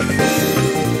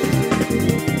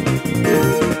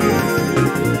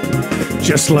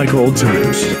 Just like old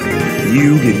times.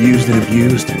 You get used and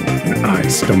abused, and I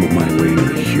stumble my way into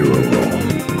the hero role.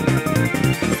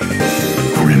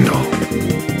 Grendel.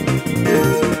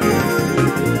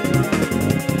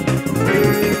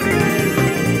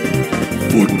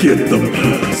 Forget the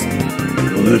past.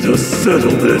 Let us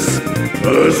settle this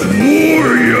as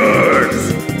warriors!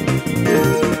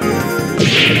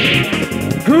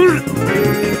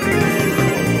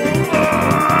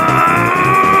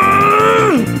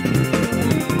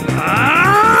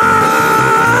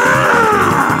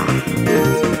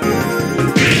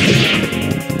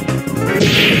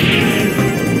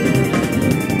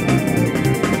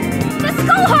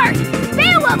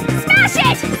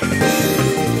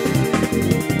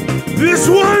 This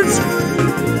one's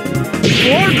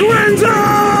for Grenzo!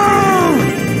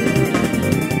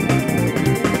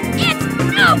 It's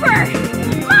over!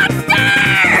 Monster!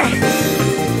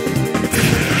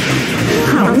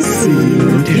 I'll see you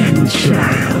again,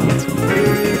 child.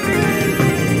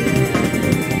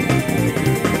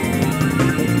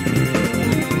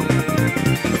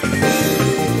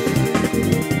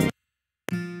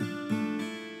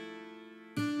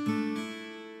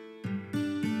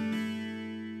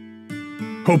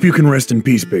 Hope you can rest in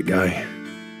peace, big guy.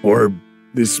 Or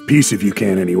this piece if you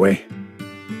can, anyway.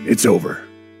 It's over.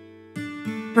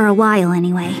 For a while,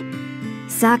 anyway.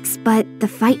 Sucks, but the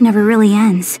fight never really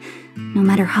ends, no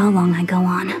matter how long I go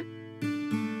on.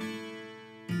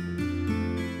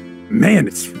 Man,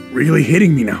 it's really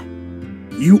hitting me now.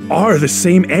 You are the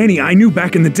same Annie I knew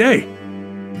back in the day.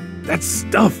 That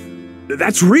stuff,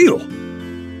 that's real.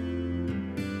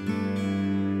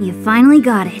 You finally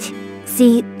got it.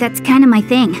 See, that's kind of my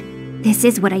thing. This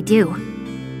is what I do.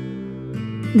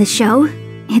 The show?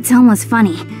 It's almost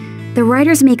funny. The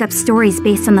writers make up stories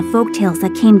based on the folktales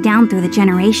that came down through the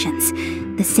generations,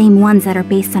 the same ones that are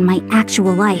based on my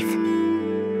actual life.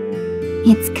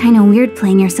 It's kind of weird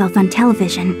playing yourself on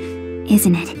television,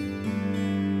 isn't it?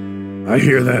 I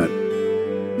hear that.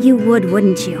 You would,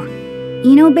 wouldn't you?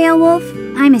 You know, Beowulf,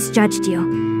 I misjudged you.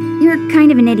 You're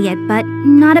kind of an idiot, but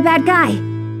not a bad guy.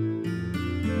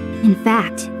 In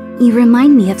fact, you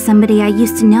remind me of somebody I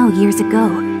used to know years ago.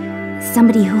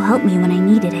 Somebody who helped me when I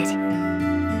needed it.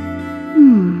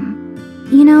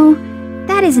 You know,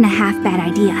 that isn't a half-bad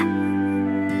idea.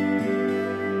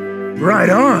 Right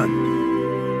on.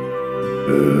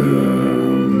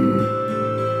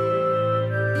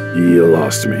 You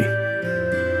lost me.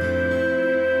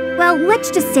 Well, let's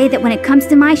just say that when it comes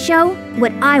to my show,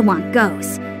 what I want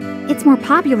goes. It's more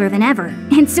popular than ever,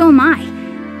 and so am I.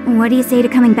 What do you say to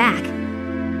coming back?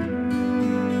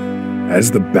 As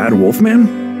the Bad Wolfman?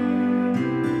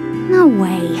 No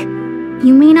way.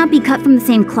 You may not be cut from the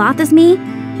same cloth as me,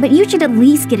 but you should at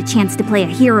least get a chance to play a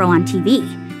hero on TV.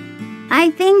 I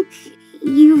think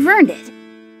you've earned it.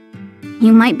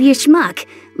 You might be a schmuck,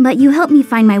 but you helped me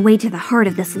find my way to the heart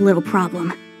of this little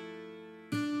problem.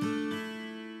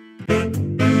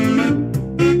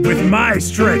 With my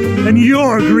strength and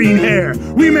your green hair,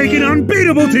 we make an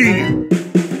unbeatable team!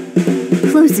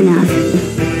 Close enough.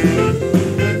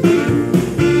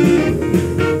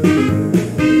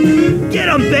 Get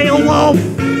him, Beowulf!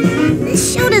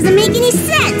 This show doesn't make any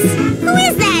sense! Who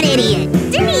is that idiot?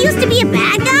 Didn't he used to be a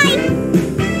bad guy?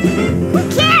 Who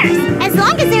cares? As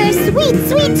long as there are sweet,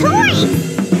 sweet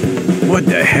toys! What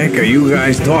the heck are you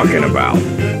guys talking about?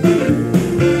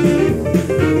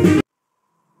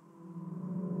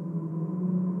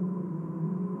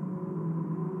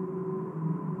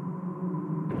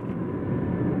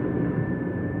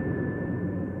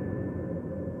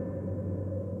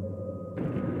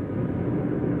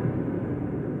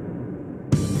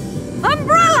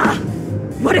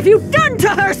 What have you done to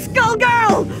her,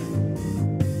 Skullgirl?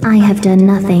 I have done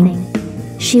nothing.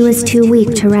 She was too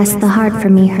weak to wrest the heart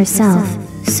from me herself,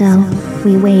 so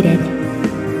we waited.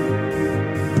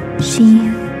 She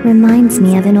reminds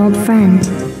me of an old friend.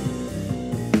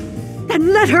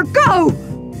 Then let her go!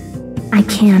 I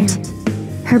can't.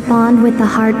 Her bond with the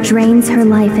heart drains her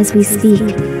life as we speak.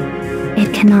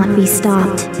 It cannot be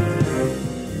stopped.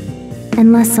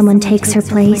 Unless someone takes her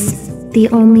place, the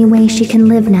only way she can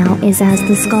live now is as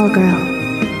the Skullgirl.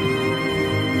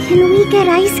 Can we get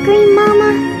ice cream,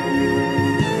 Mama?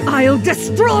 I'll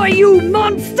destroy you,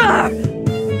 monster!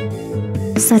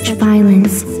 Such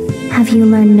violence. Have you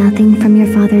learned nothing from your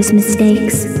father's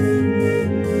mistakes?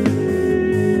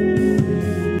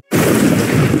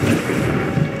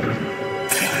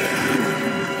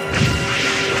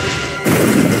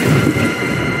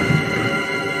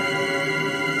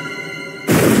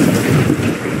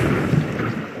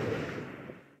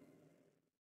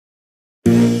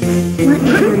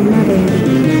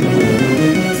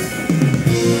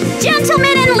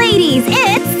 Gentlemen and ladies,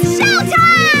 it's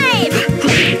showtime!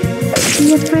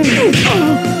 Be afraid.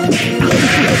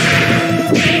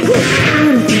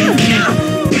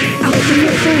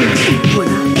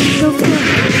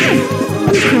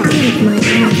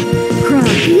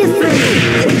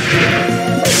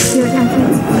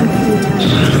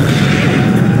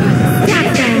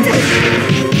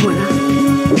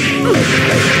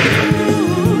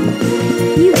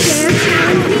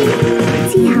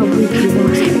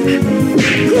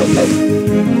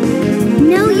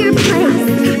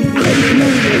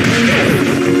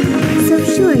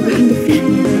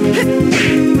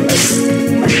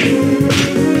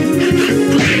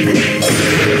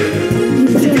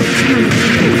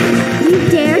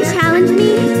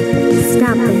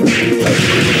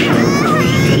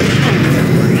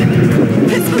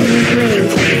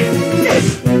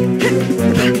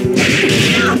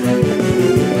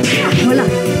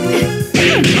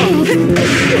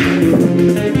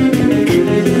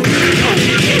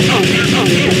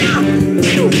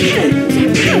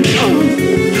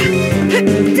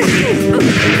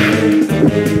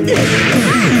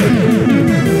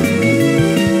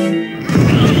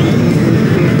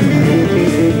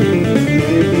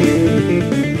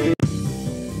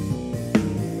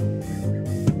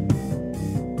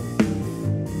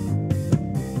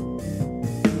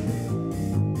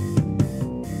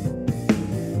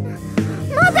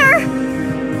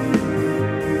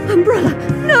 Umbrella,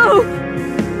 no!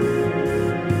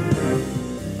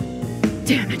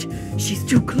 Damn it, she's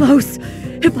too close.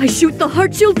 If I shoot the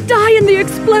heart, she'll die in the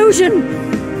explosion!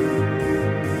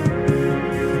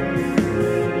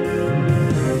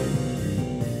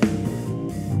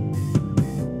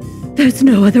 There's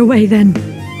no other way, then.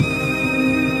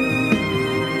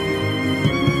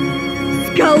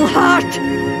 Skullheart!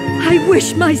 I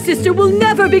wish my sister will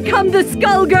never become the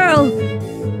Skullgirl!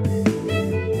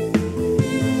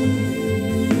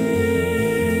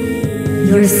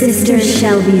 Your sister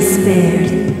shall be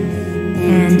spared,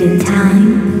 and in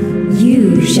time,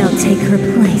 you shall take her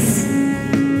place.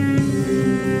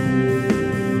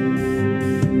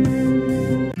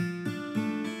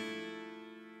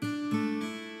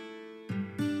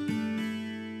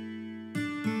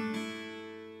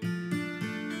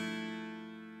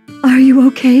 Are you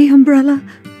okay, Umbrella?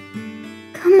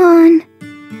 Come on.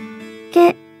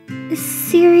 Get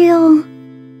cereal.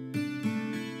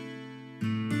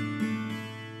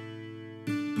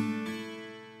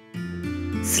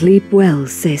 Sleep well,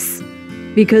 sis.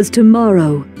 Because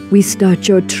tomorrow, we start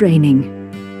your training.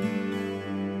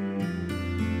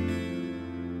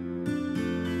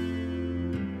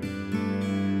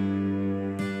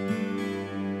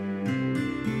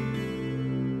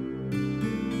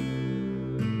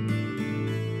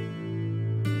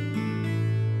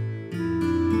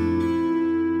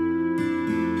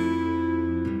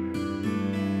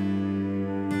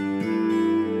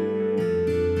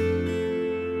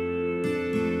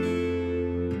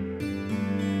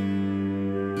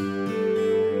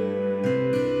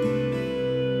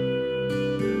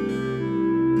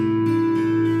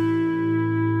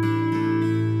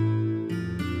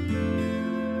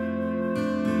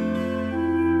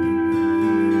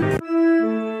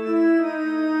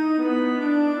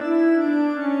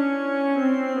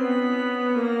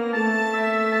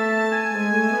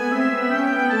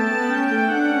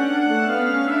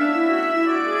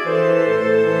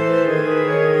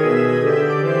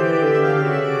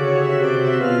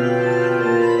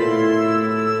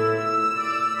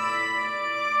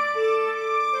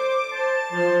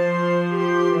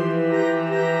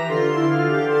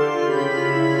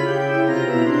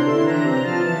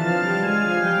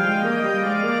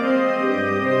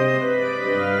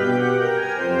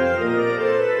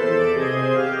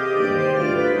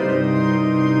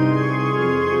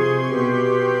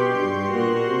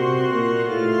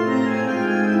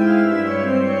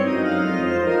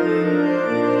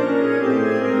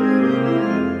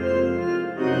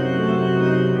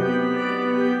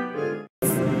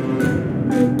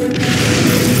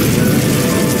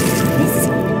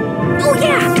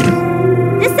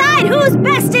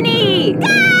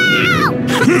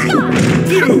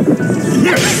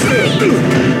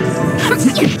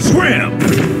 Scram!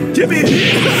 Give me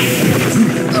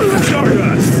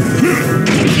Stardust!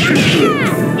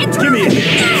 Give me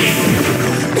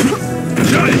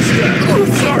Giant Step!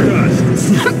 Stardust!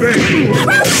 Bang!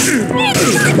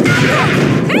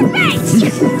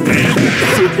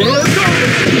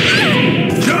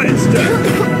 Giant Step!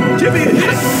 Give me a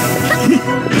hit!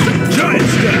 Giant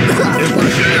Step!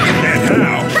 And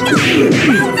how?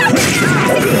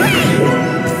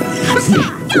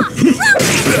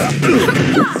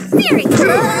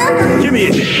 Give me a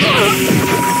hit!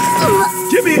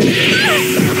 Give me a hit!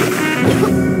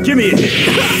 Give me a hit!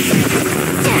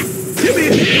 Give me a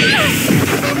hit!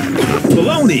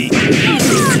 Baloney!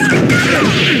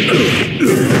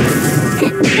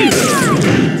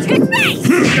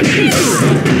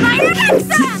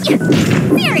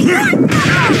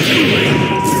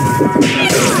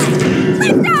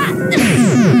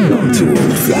 I'm too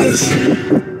old for this.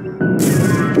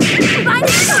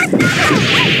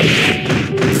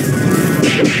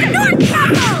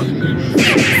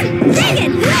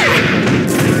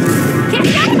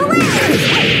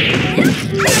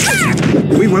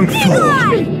 We won't fall.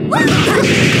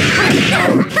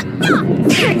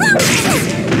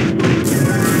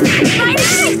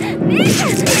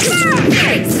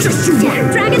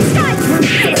 Dragon Strike!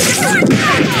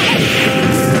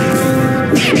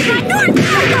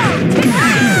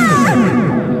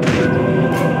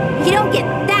 You don't get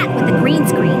that with the green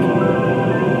screen.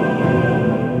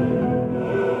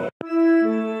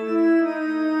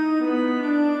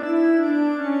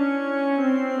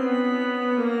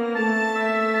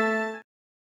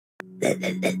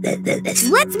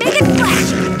 Let's make it flash!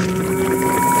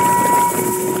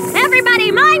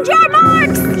 Everybody mind your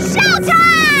marks! Showtime!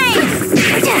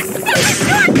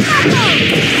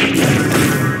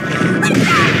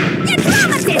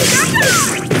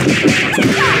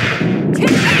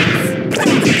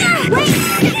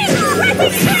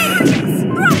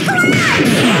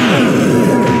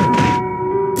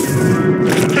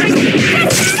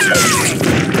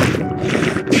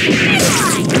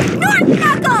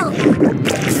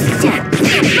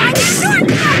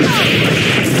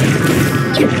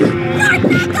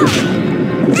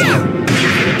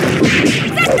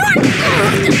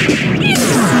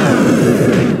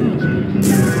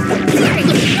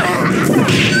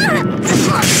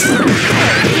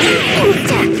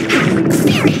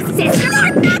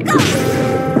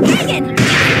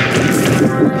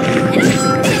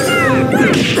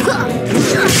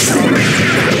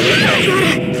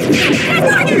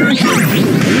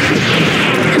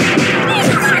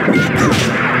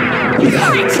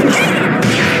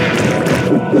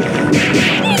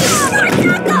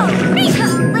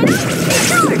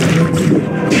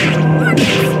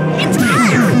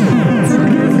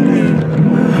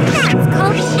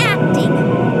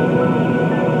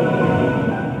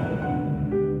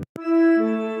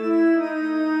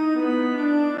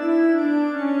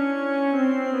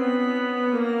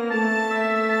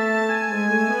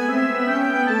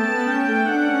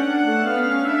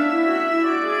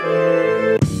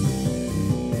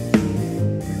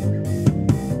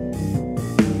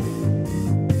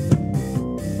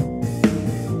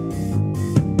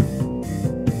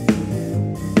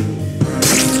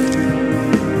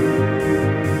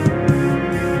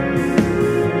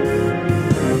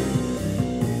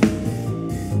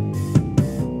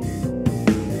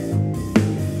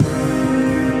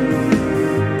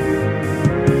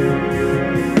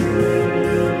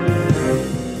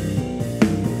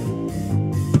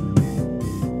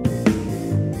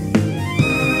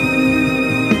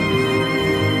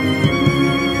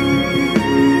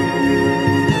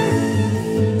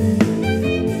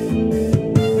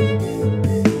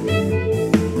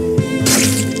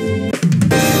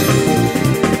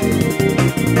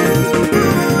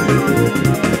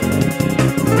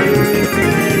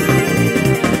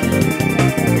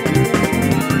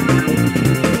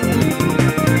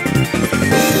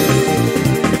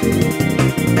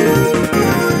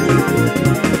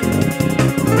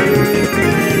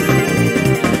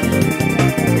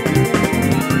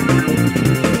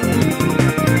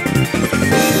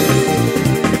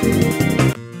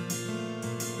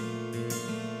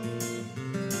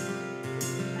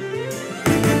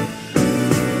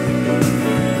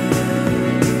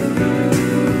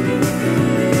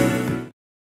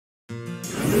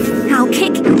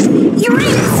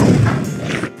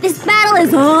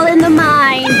 is all in the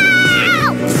mind.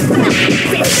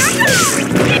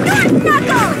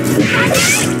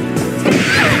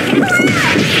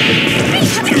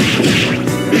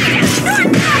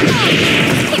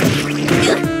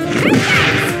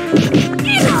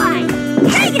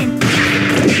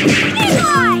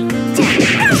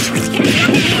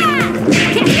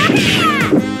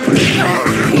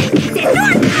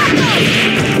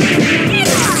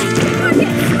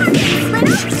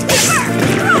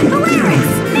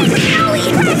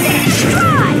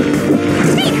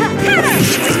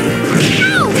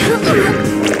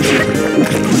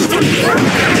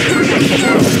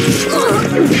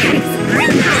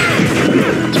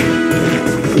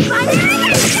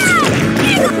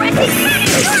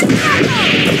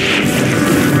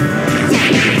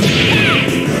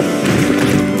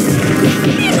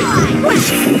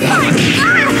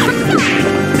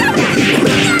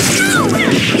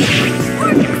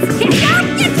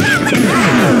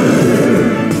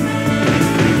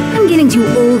 I'm getting too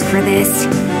old for this.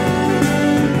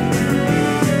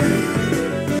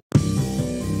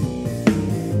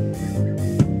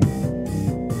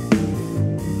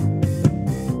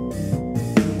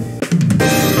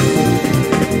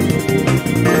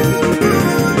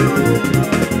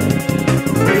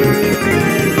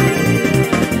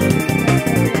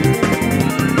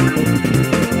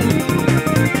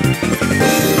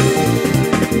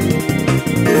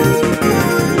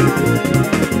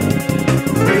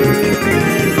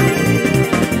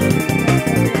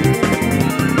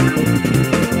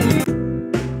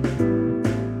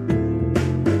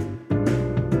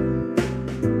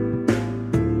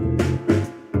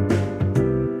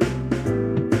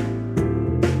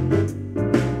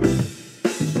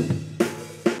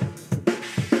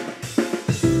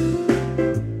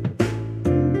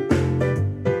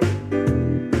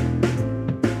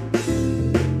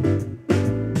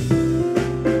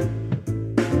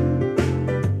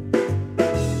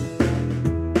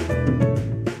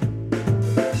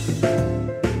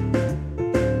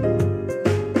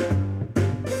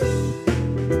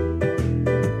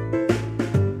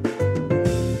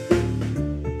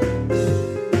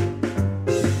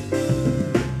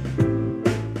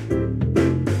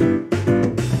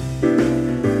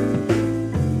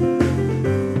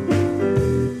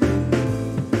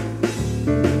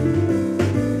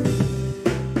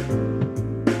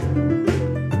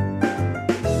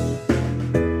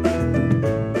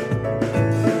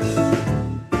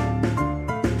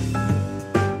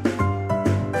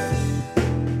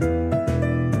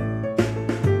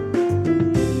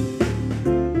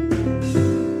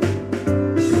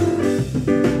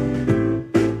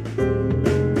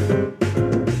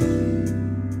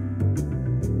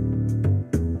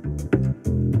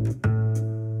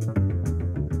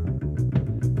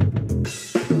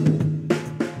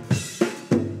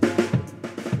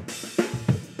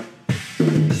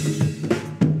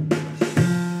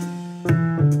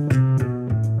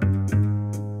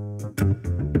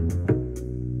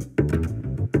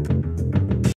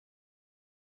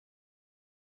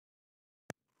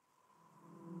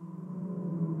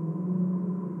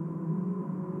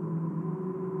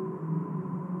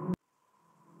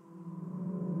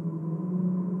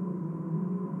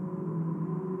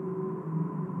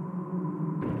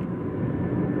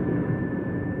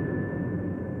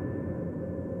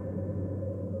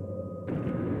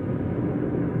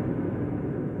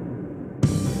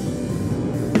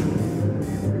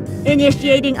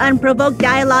 Initiating unprovoked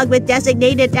dialogue with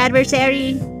designated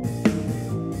adversary.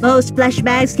 Most flesh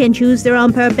bags can choose their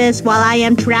own purpose while I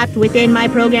am trapped within my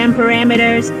program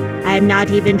parameters. I am not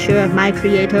even sure if my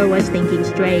creator was thinking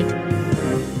straight.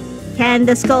 Can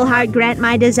the Skull Heart grant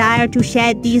my desire to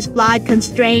shed these flawed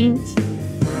constraints?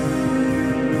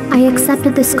 I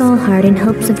accepted the Skull Heart in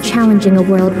hopes of challenging a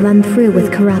world run through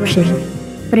with corruption,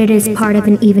 but it is part of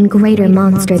an even greater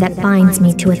monster that binds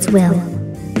me to its will.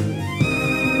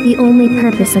 The only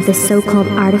purpose of this so-called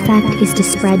artifact is to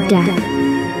spread death.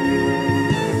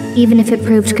 Even if it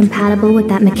proved compatible with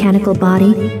that mechanical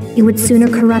body, it would sooner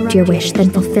corrupt your wish than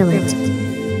fulfill it.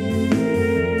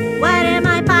 What am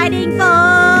I fighting for?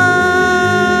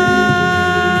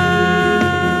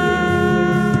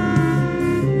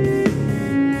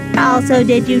 Also,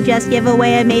 did you just give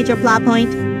away a major plot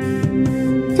point?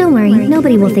 Don't worry,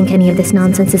 nobody will think any of this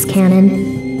nonsense is canon.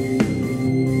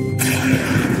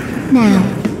 Now,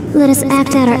 let us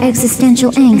act out our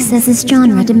existential angst as this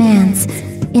genre demands,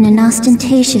 in an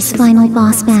ostentatious final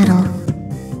boss battle.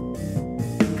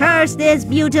 Curse this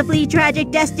beautifully tragic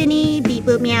destiny, beep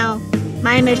boop meow.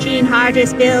 My machine heart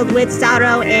is filled with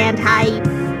sorrow and hype.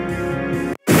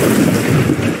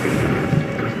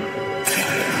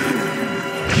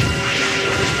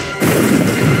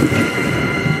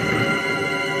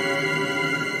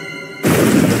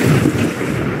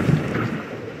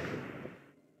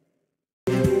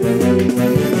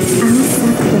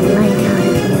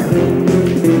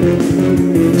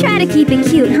 Keep it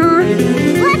cute, huh?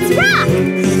 Let's rock!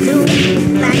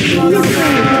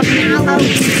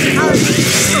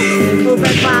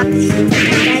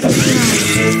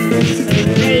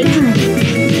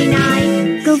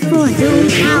 Go for it.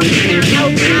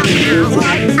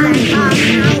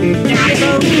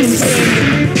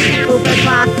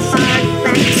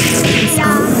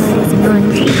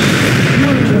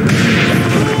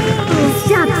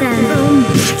 Stop them!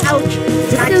 So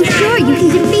sure you can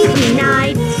defeat me!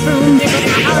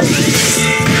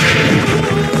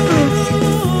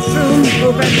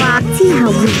 See how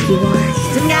weak you are.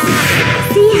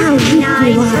 See how weak you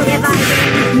are.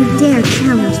 You dare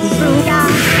challenge me.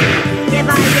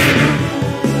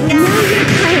 Know your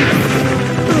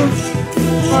place.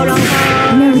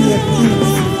 Know your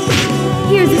place.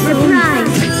 Here's a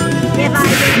surprise.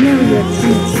 Know your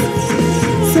place.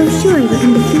 So sure you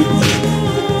can defeat me.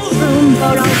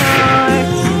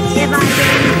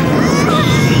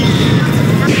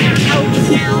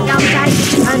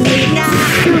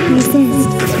 Don't resist.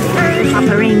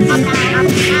 Offering.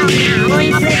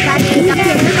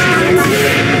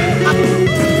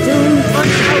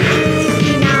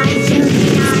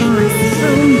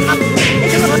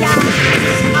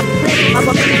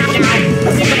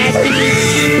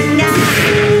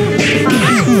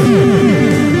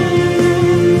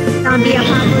 Zombie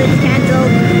apocalypse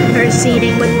cancelled.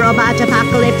 Proceeding with robot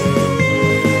apocalypse.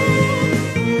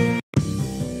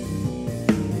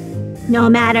 No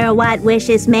matter what wish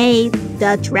is made,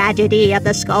 the tragedy of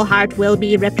the Skull Heart will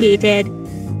be repeated.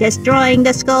 Destroying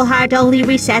the Skull Heart only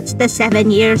resets the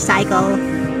 7-year cycle.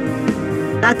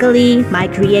 Luckily, my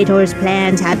creator's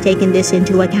plans have taken this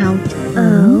into account.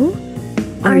 Oh?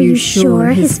 Are you sure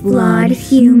his flawed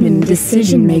human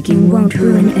decision-making won't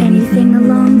ruin anything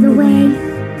along the way?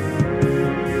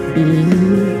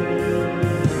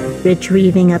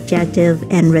 Retrieving objective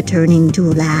and returning to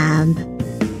lab.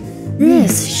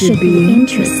 This should be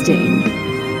interesting.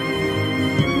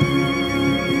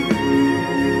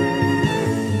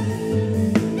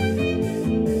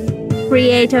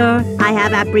 Creator, I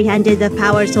have apprehended the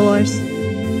power source.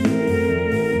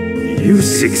 You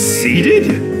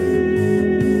succeeded?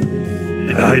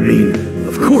 I mean,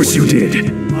 of course you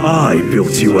did. I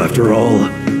built you after all.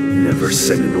 Never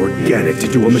sent an organic to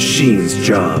do a machine's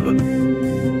job.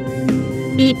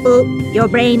 Beep boop, your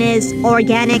brain is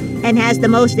organic and has the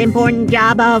most important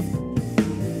job of...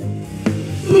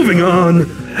 Moving on.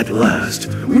 At last,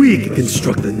 we can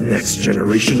construct the next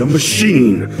generation of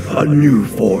machine. A new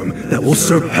form that will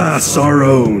surpass our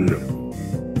own.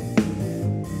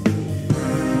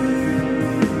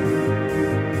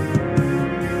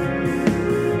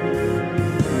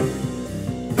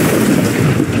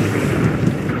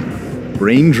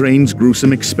 Brain Drain's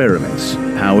gruesome experiments,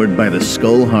 powered by the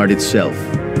Skull Heart itself,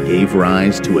 gave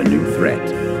rise to a new threat.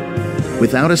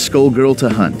 Without a Skullgirl to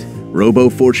hunt, Robo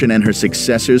Fortune and her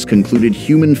successors concluded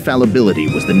human fallibility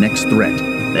was the next threat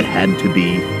that had to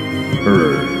be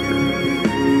heard.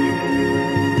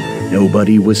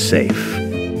 Nobody was safe.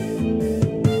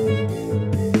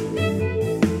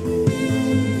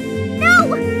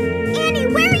 No! Annie,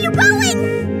 where are you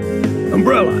going?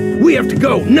 Umbrella, we have to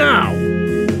go now!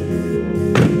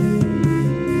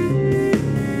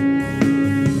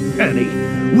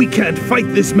 We can't fight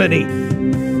this many.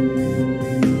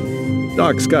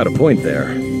 Doc's got a point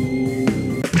there.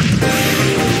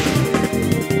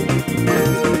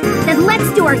 Then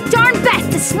let's do our darn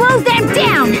best to slow them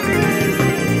down!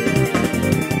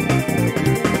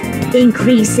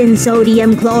 Increase in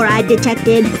sodium chloride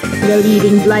detected.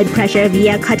 Relieving blood pressure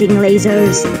via cutting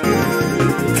lasers.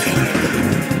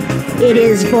 It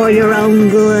is for your own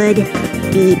good.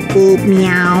 Beep boop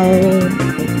meow.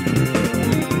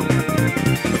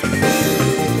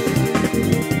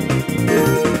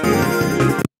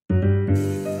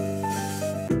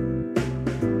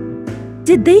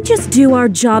 Did they just do our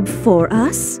job for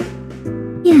us?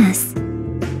 Yes.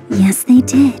 Yes, they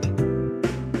did.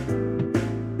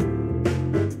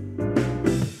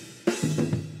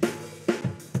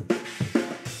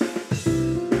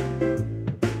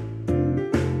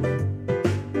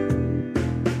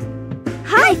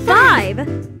 High five!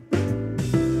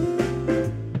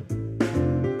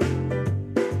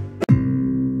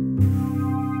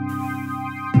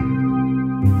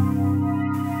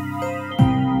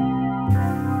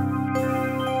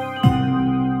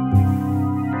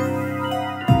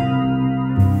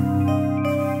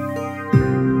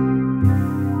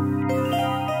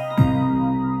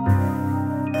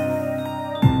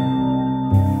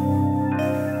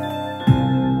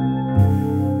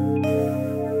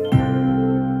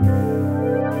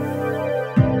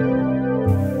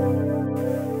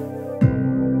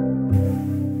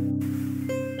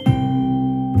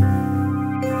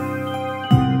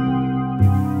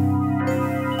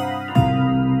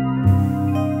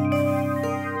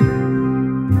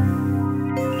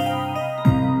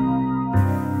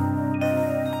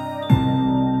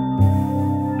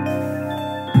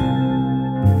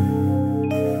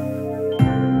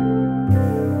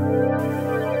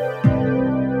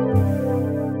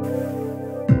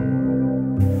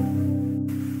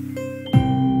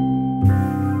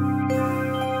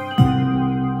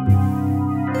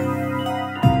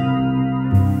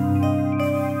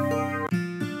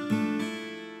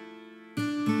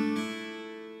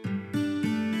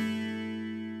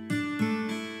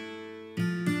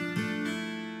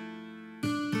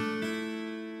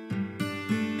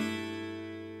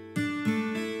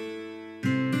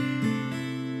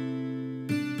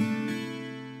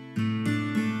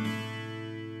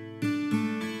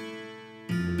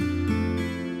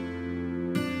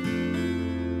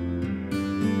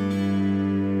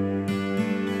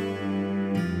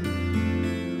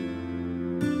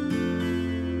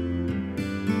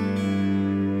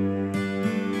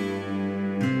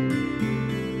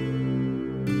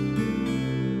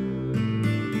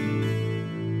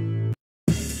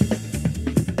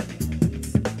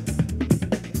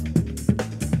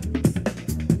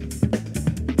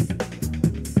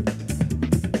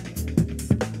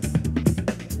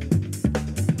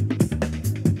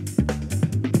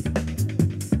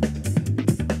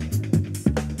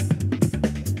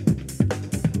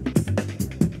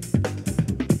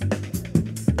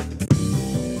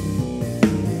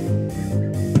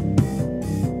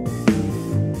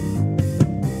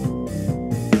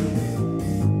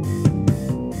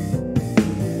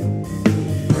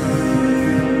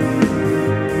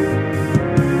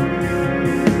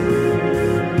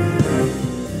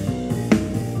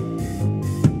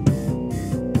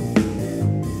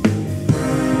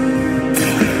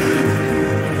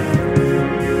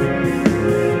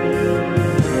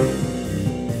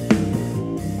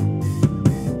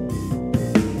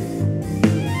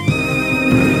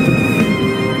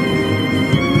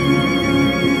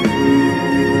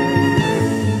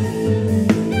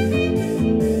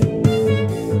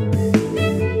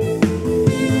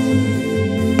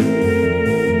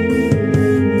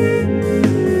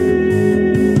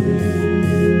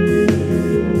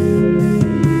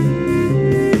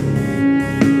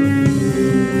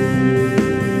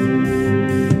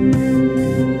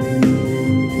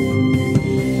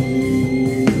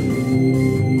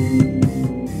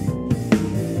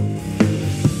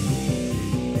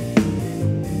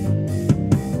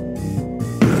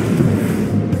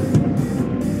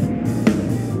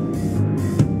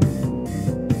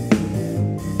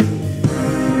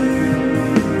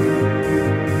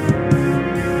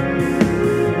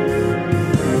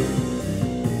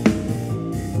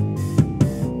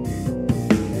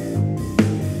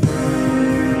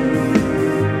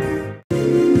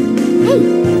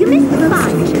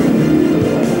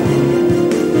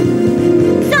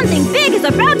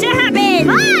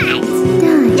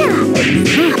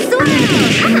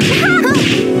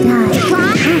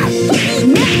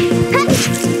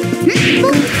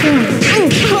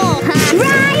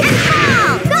 Rise and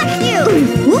fall! Got you!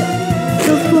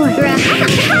 Go for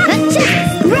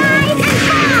it!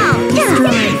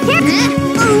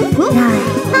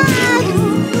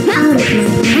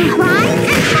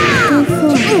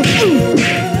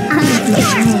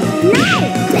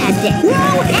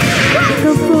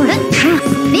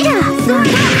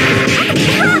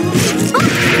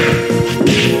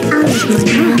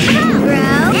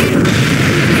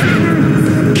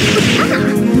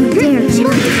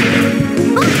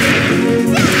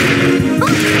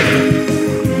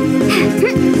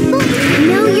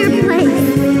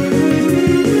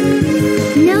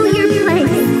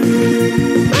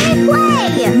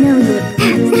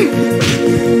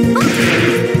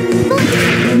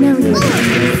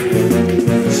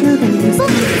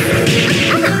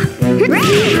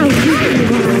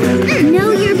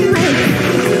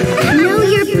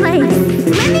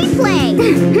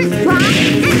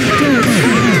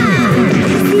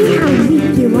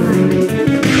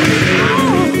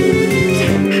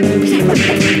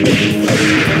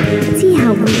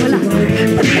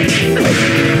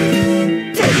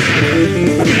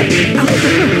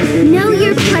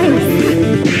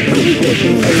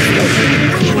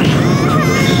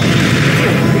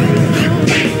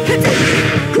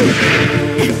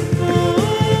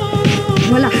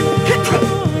 Voila.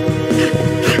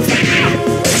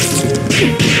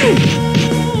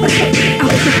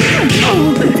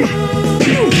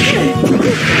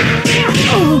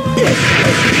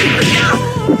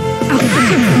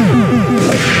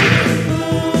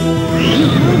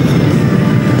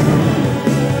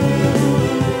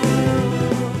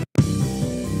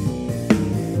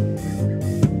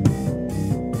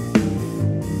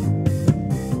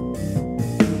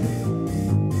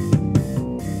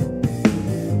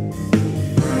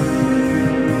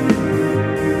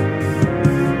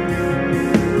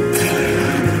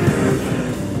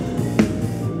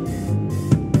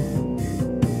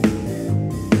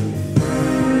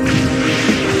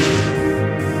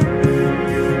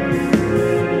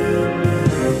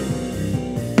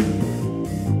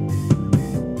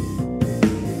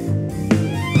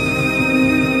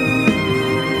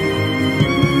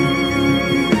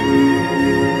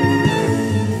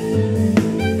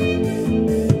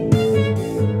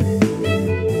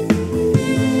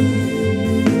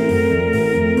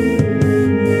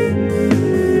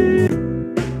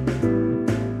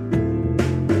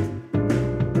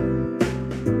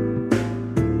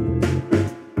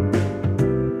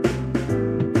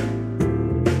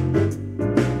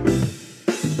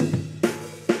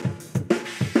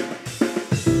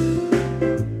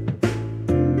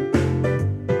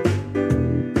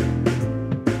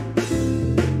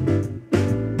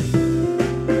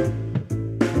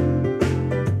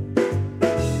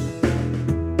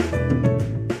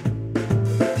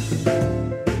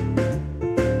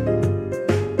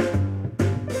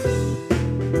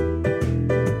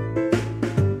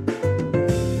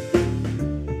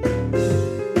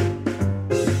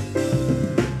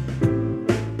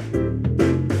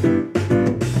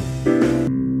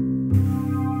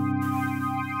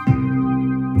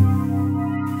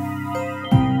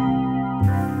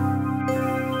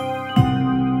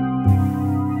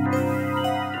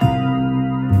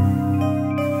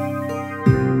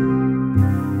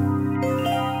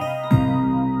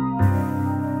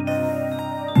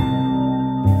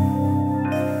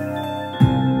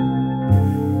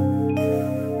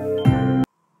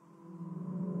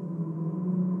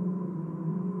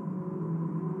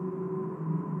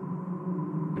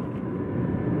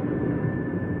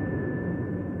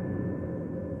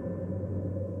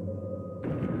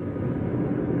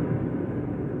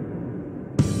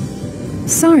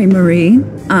 Sorry, Marie.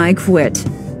 I quit.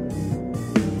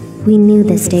 We knew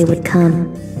this day would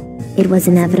come. It was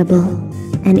inevitable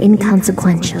and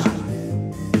inconsequential.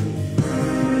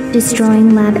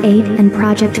 Destroying Lab 8 and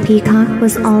Project Peacock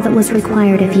was all that was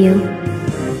required of you.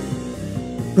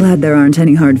 Glad there aren't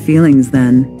any hard feelings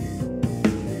then.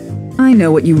 I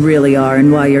know what you really are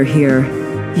and why you're here.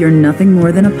 You're nothing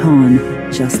more than a pawn,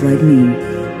 just like me.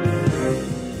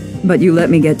 But you let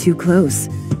me get too close.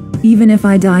 Even if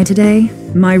I die today,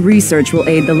 my research will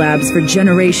aid the labs for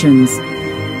generations.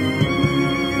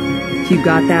 You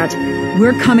got that?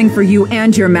 We're coming for you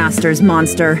and your masters,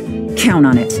 monster. Count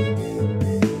on it.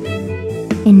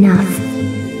 Enough.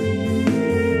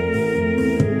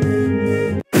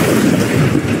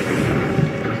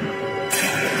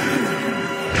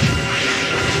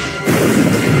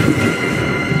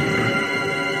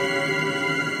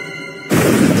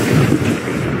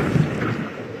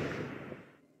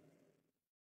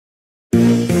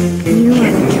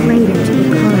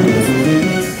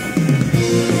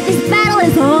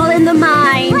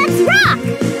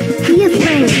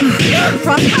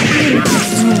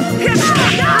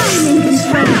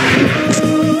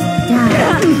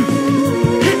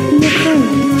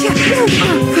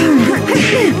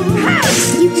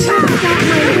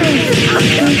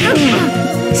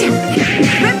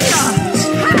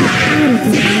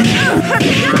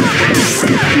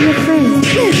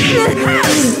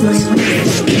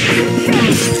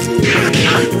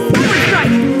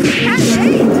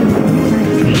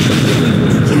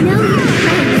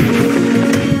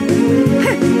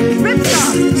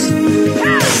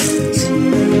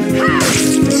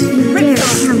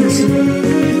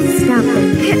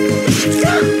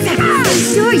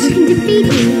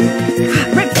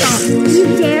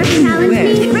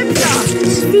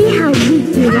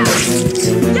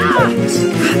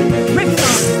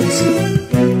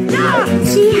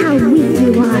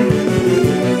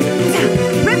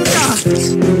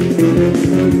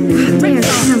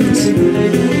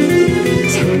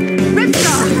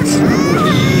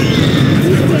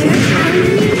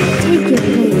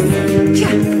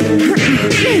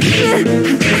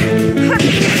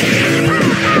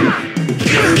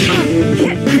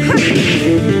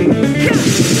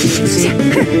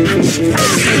 Now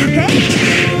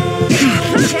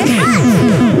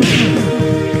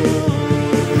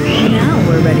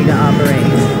we're ready to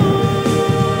operate.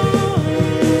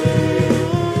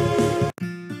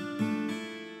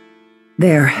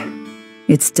 There.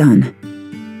 It's done.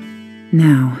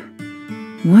 Now,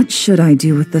 what should I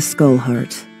do with the skull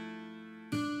heart?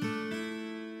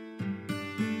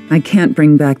 I can't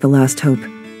bring back the last hope.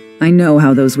 I know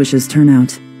how those wishes turn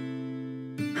out.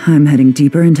 I'm heading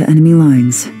deeper into enemy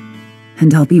lines.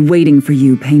 And I'll be waiting for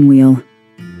you, Painwheel.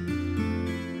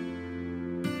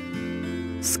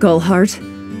 Skullheart,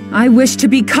 I wish to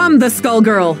become the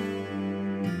Skullgirl!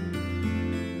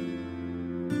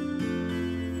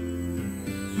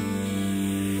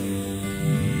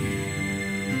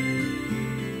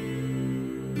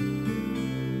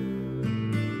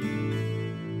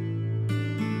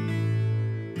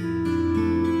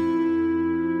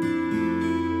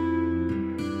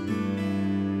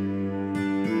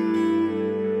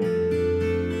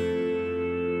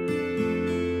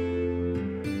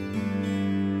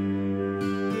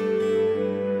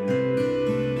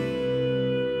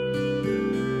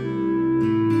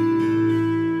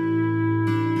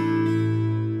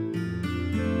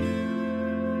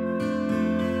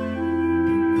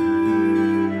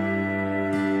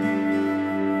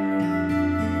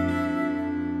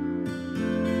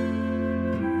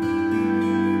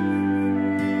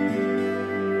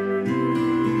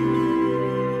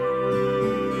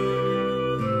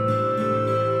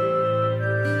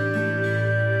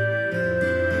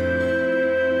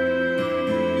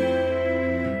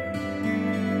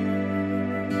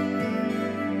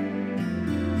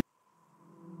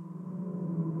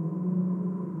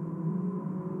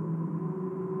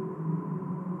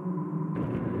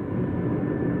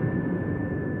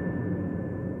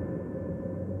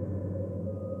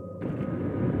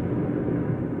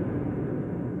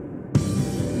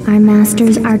 Our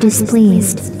masters are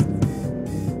displeased.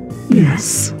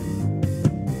 Yes.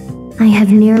 I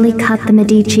have nearly cut the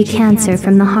Medici cancer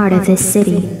from the heart of this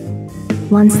city.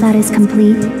 Once that is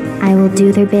complete, I will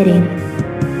do their bidding.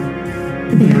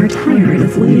 They are tired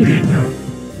of waiting.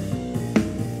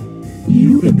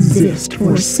 You exist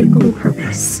for a single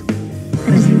purpose.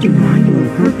 As you deny your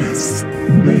purpose,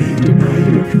 they deny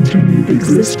your continued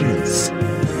existence.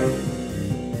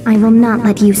 I will not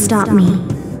let you stop me.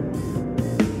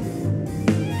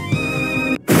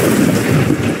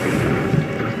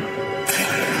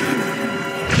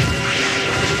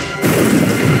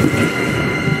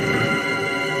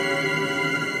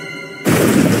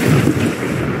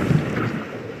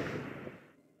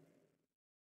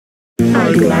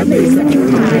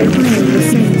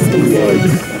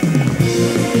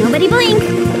 Nobody blink!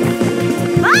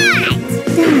 What?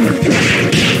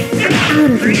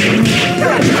 Out of here.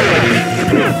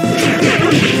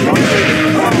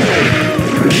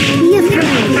 Be afraid.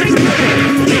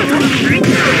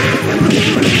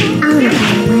 Out of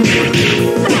my way.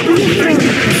 Be afraid of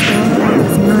the skull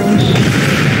is mine.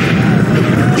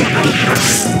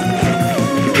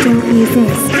 Don't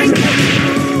resist.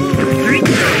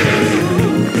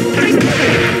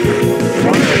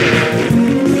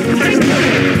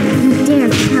 You dare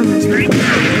challenge me.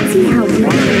 See how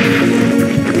weak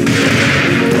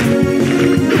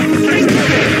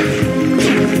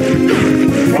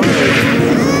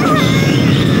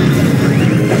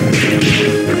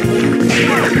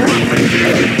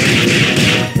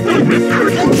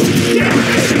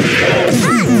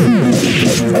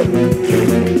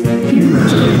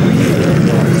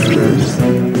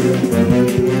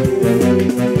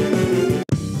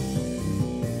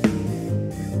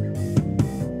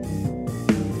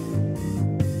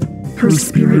Her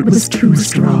spirit was too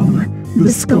strong.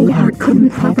 The skull heart couldn't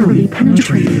properly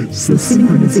penetrate it, so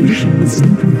synchronization was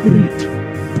incomplete.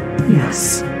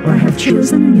 Yes, I have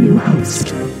chosen a new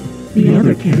host. The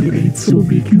other candidates will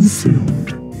be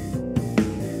consumed.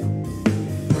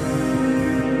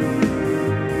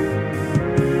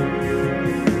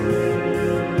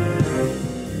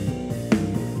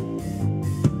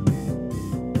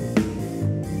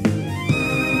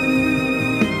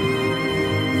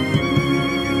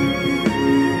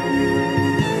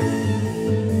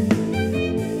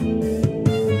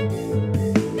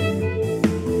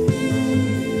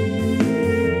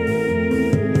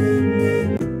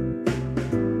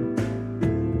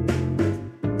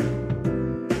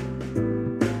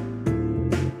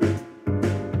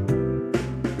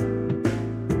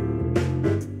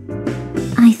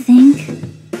 I think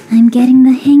I'm getting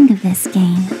the hang of this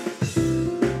game.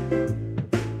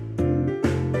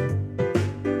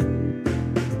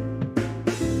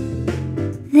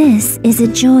 This is a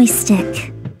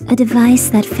joystick. a device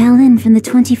that fell in from the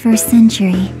 21st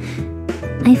century.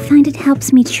 I find it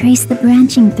helps me trace the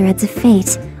branching threads of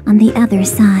fate on the other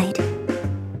side.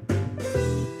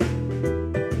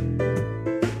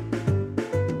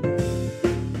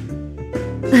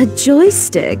 A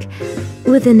joystick?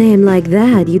 With a name like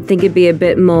that, you'd think it'd be a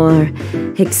bit more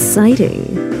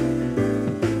exciting.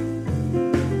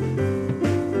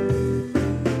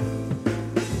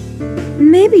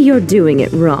 Maybe you're doing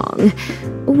it wrong.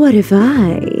 What if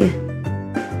I...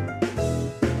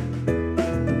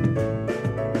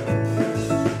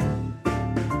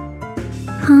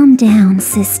 Calm down,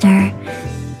 sister.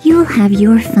 You'll have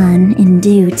your fun in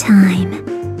due time.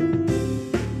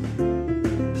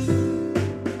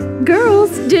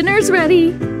 Girls, dinner's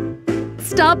ready.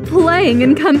 Stop playing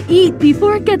and come eat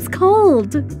before it gets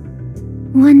cold.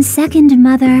 1 second,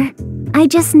 Mother. I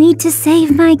just need to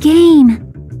save my game.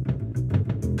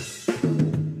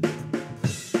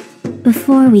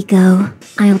 Before we go,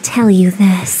 I'll tell you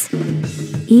this.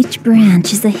 Each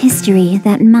branch is a history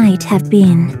that might have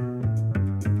been.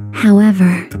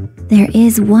 However, there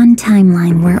is one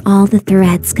timeline where all the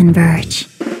threads converge,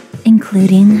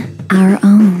 including our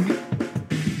own.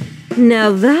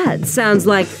 Now that sounds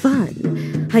like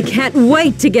fun. I can't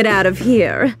wait to get out of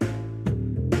here.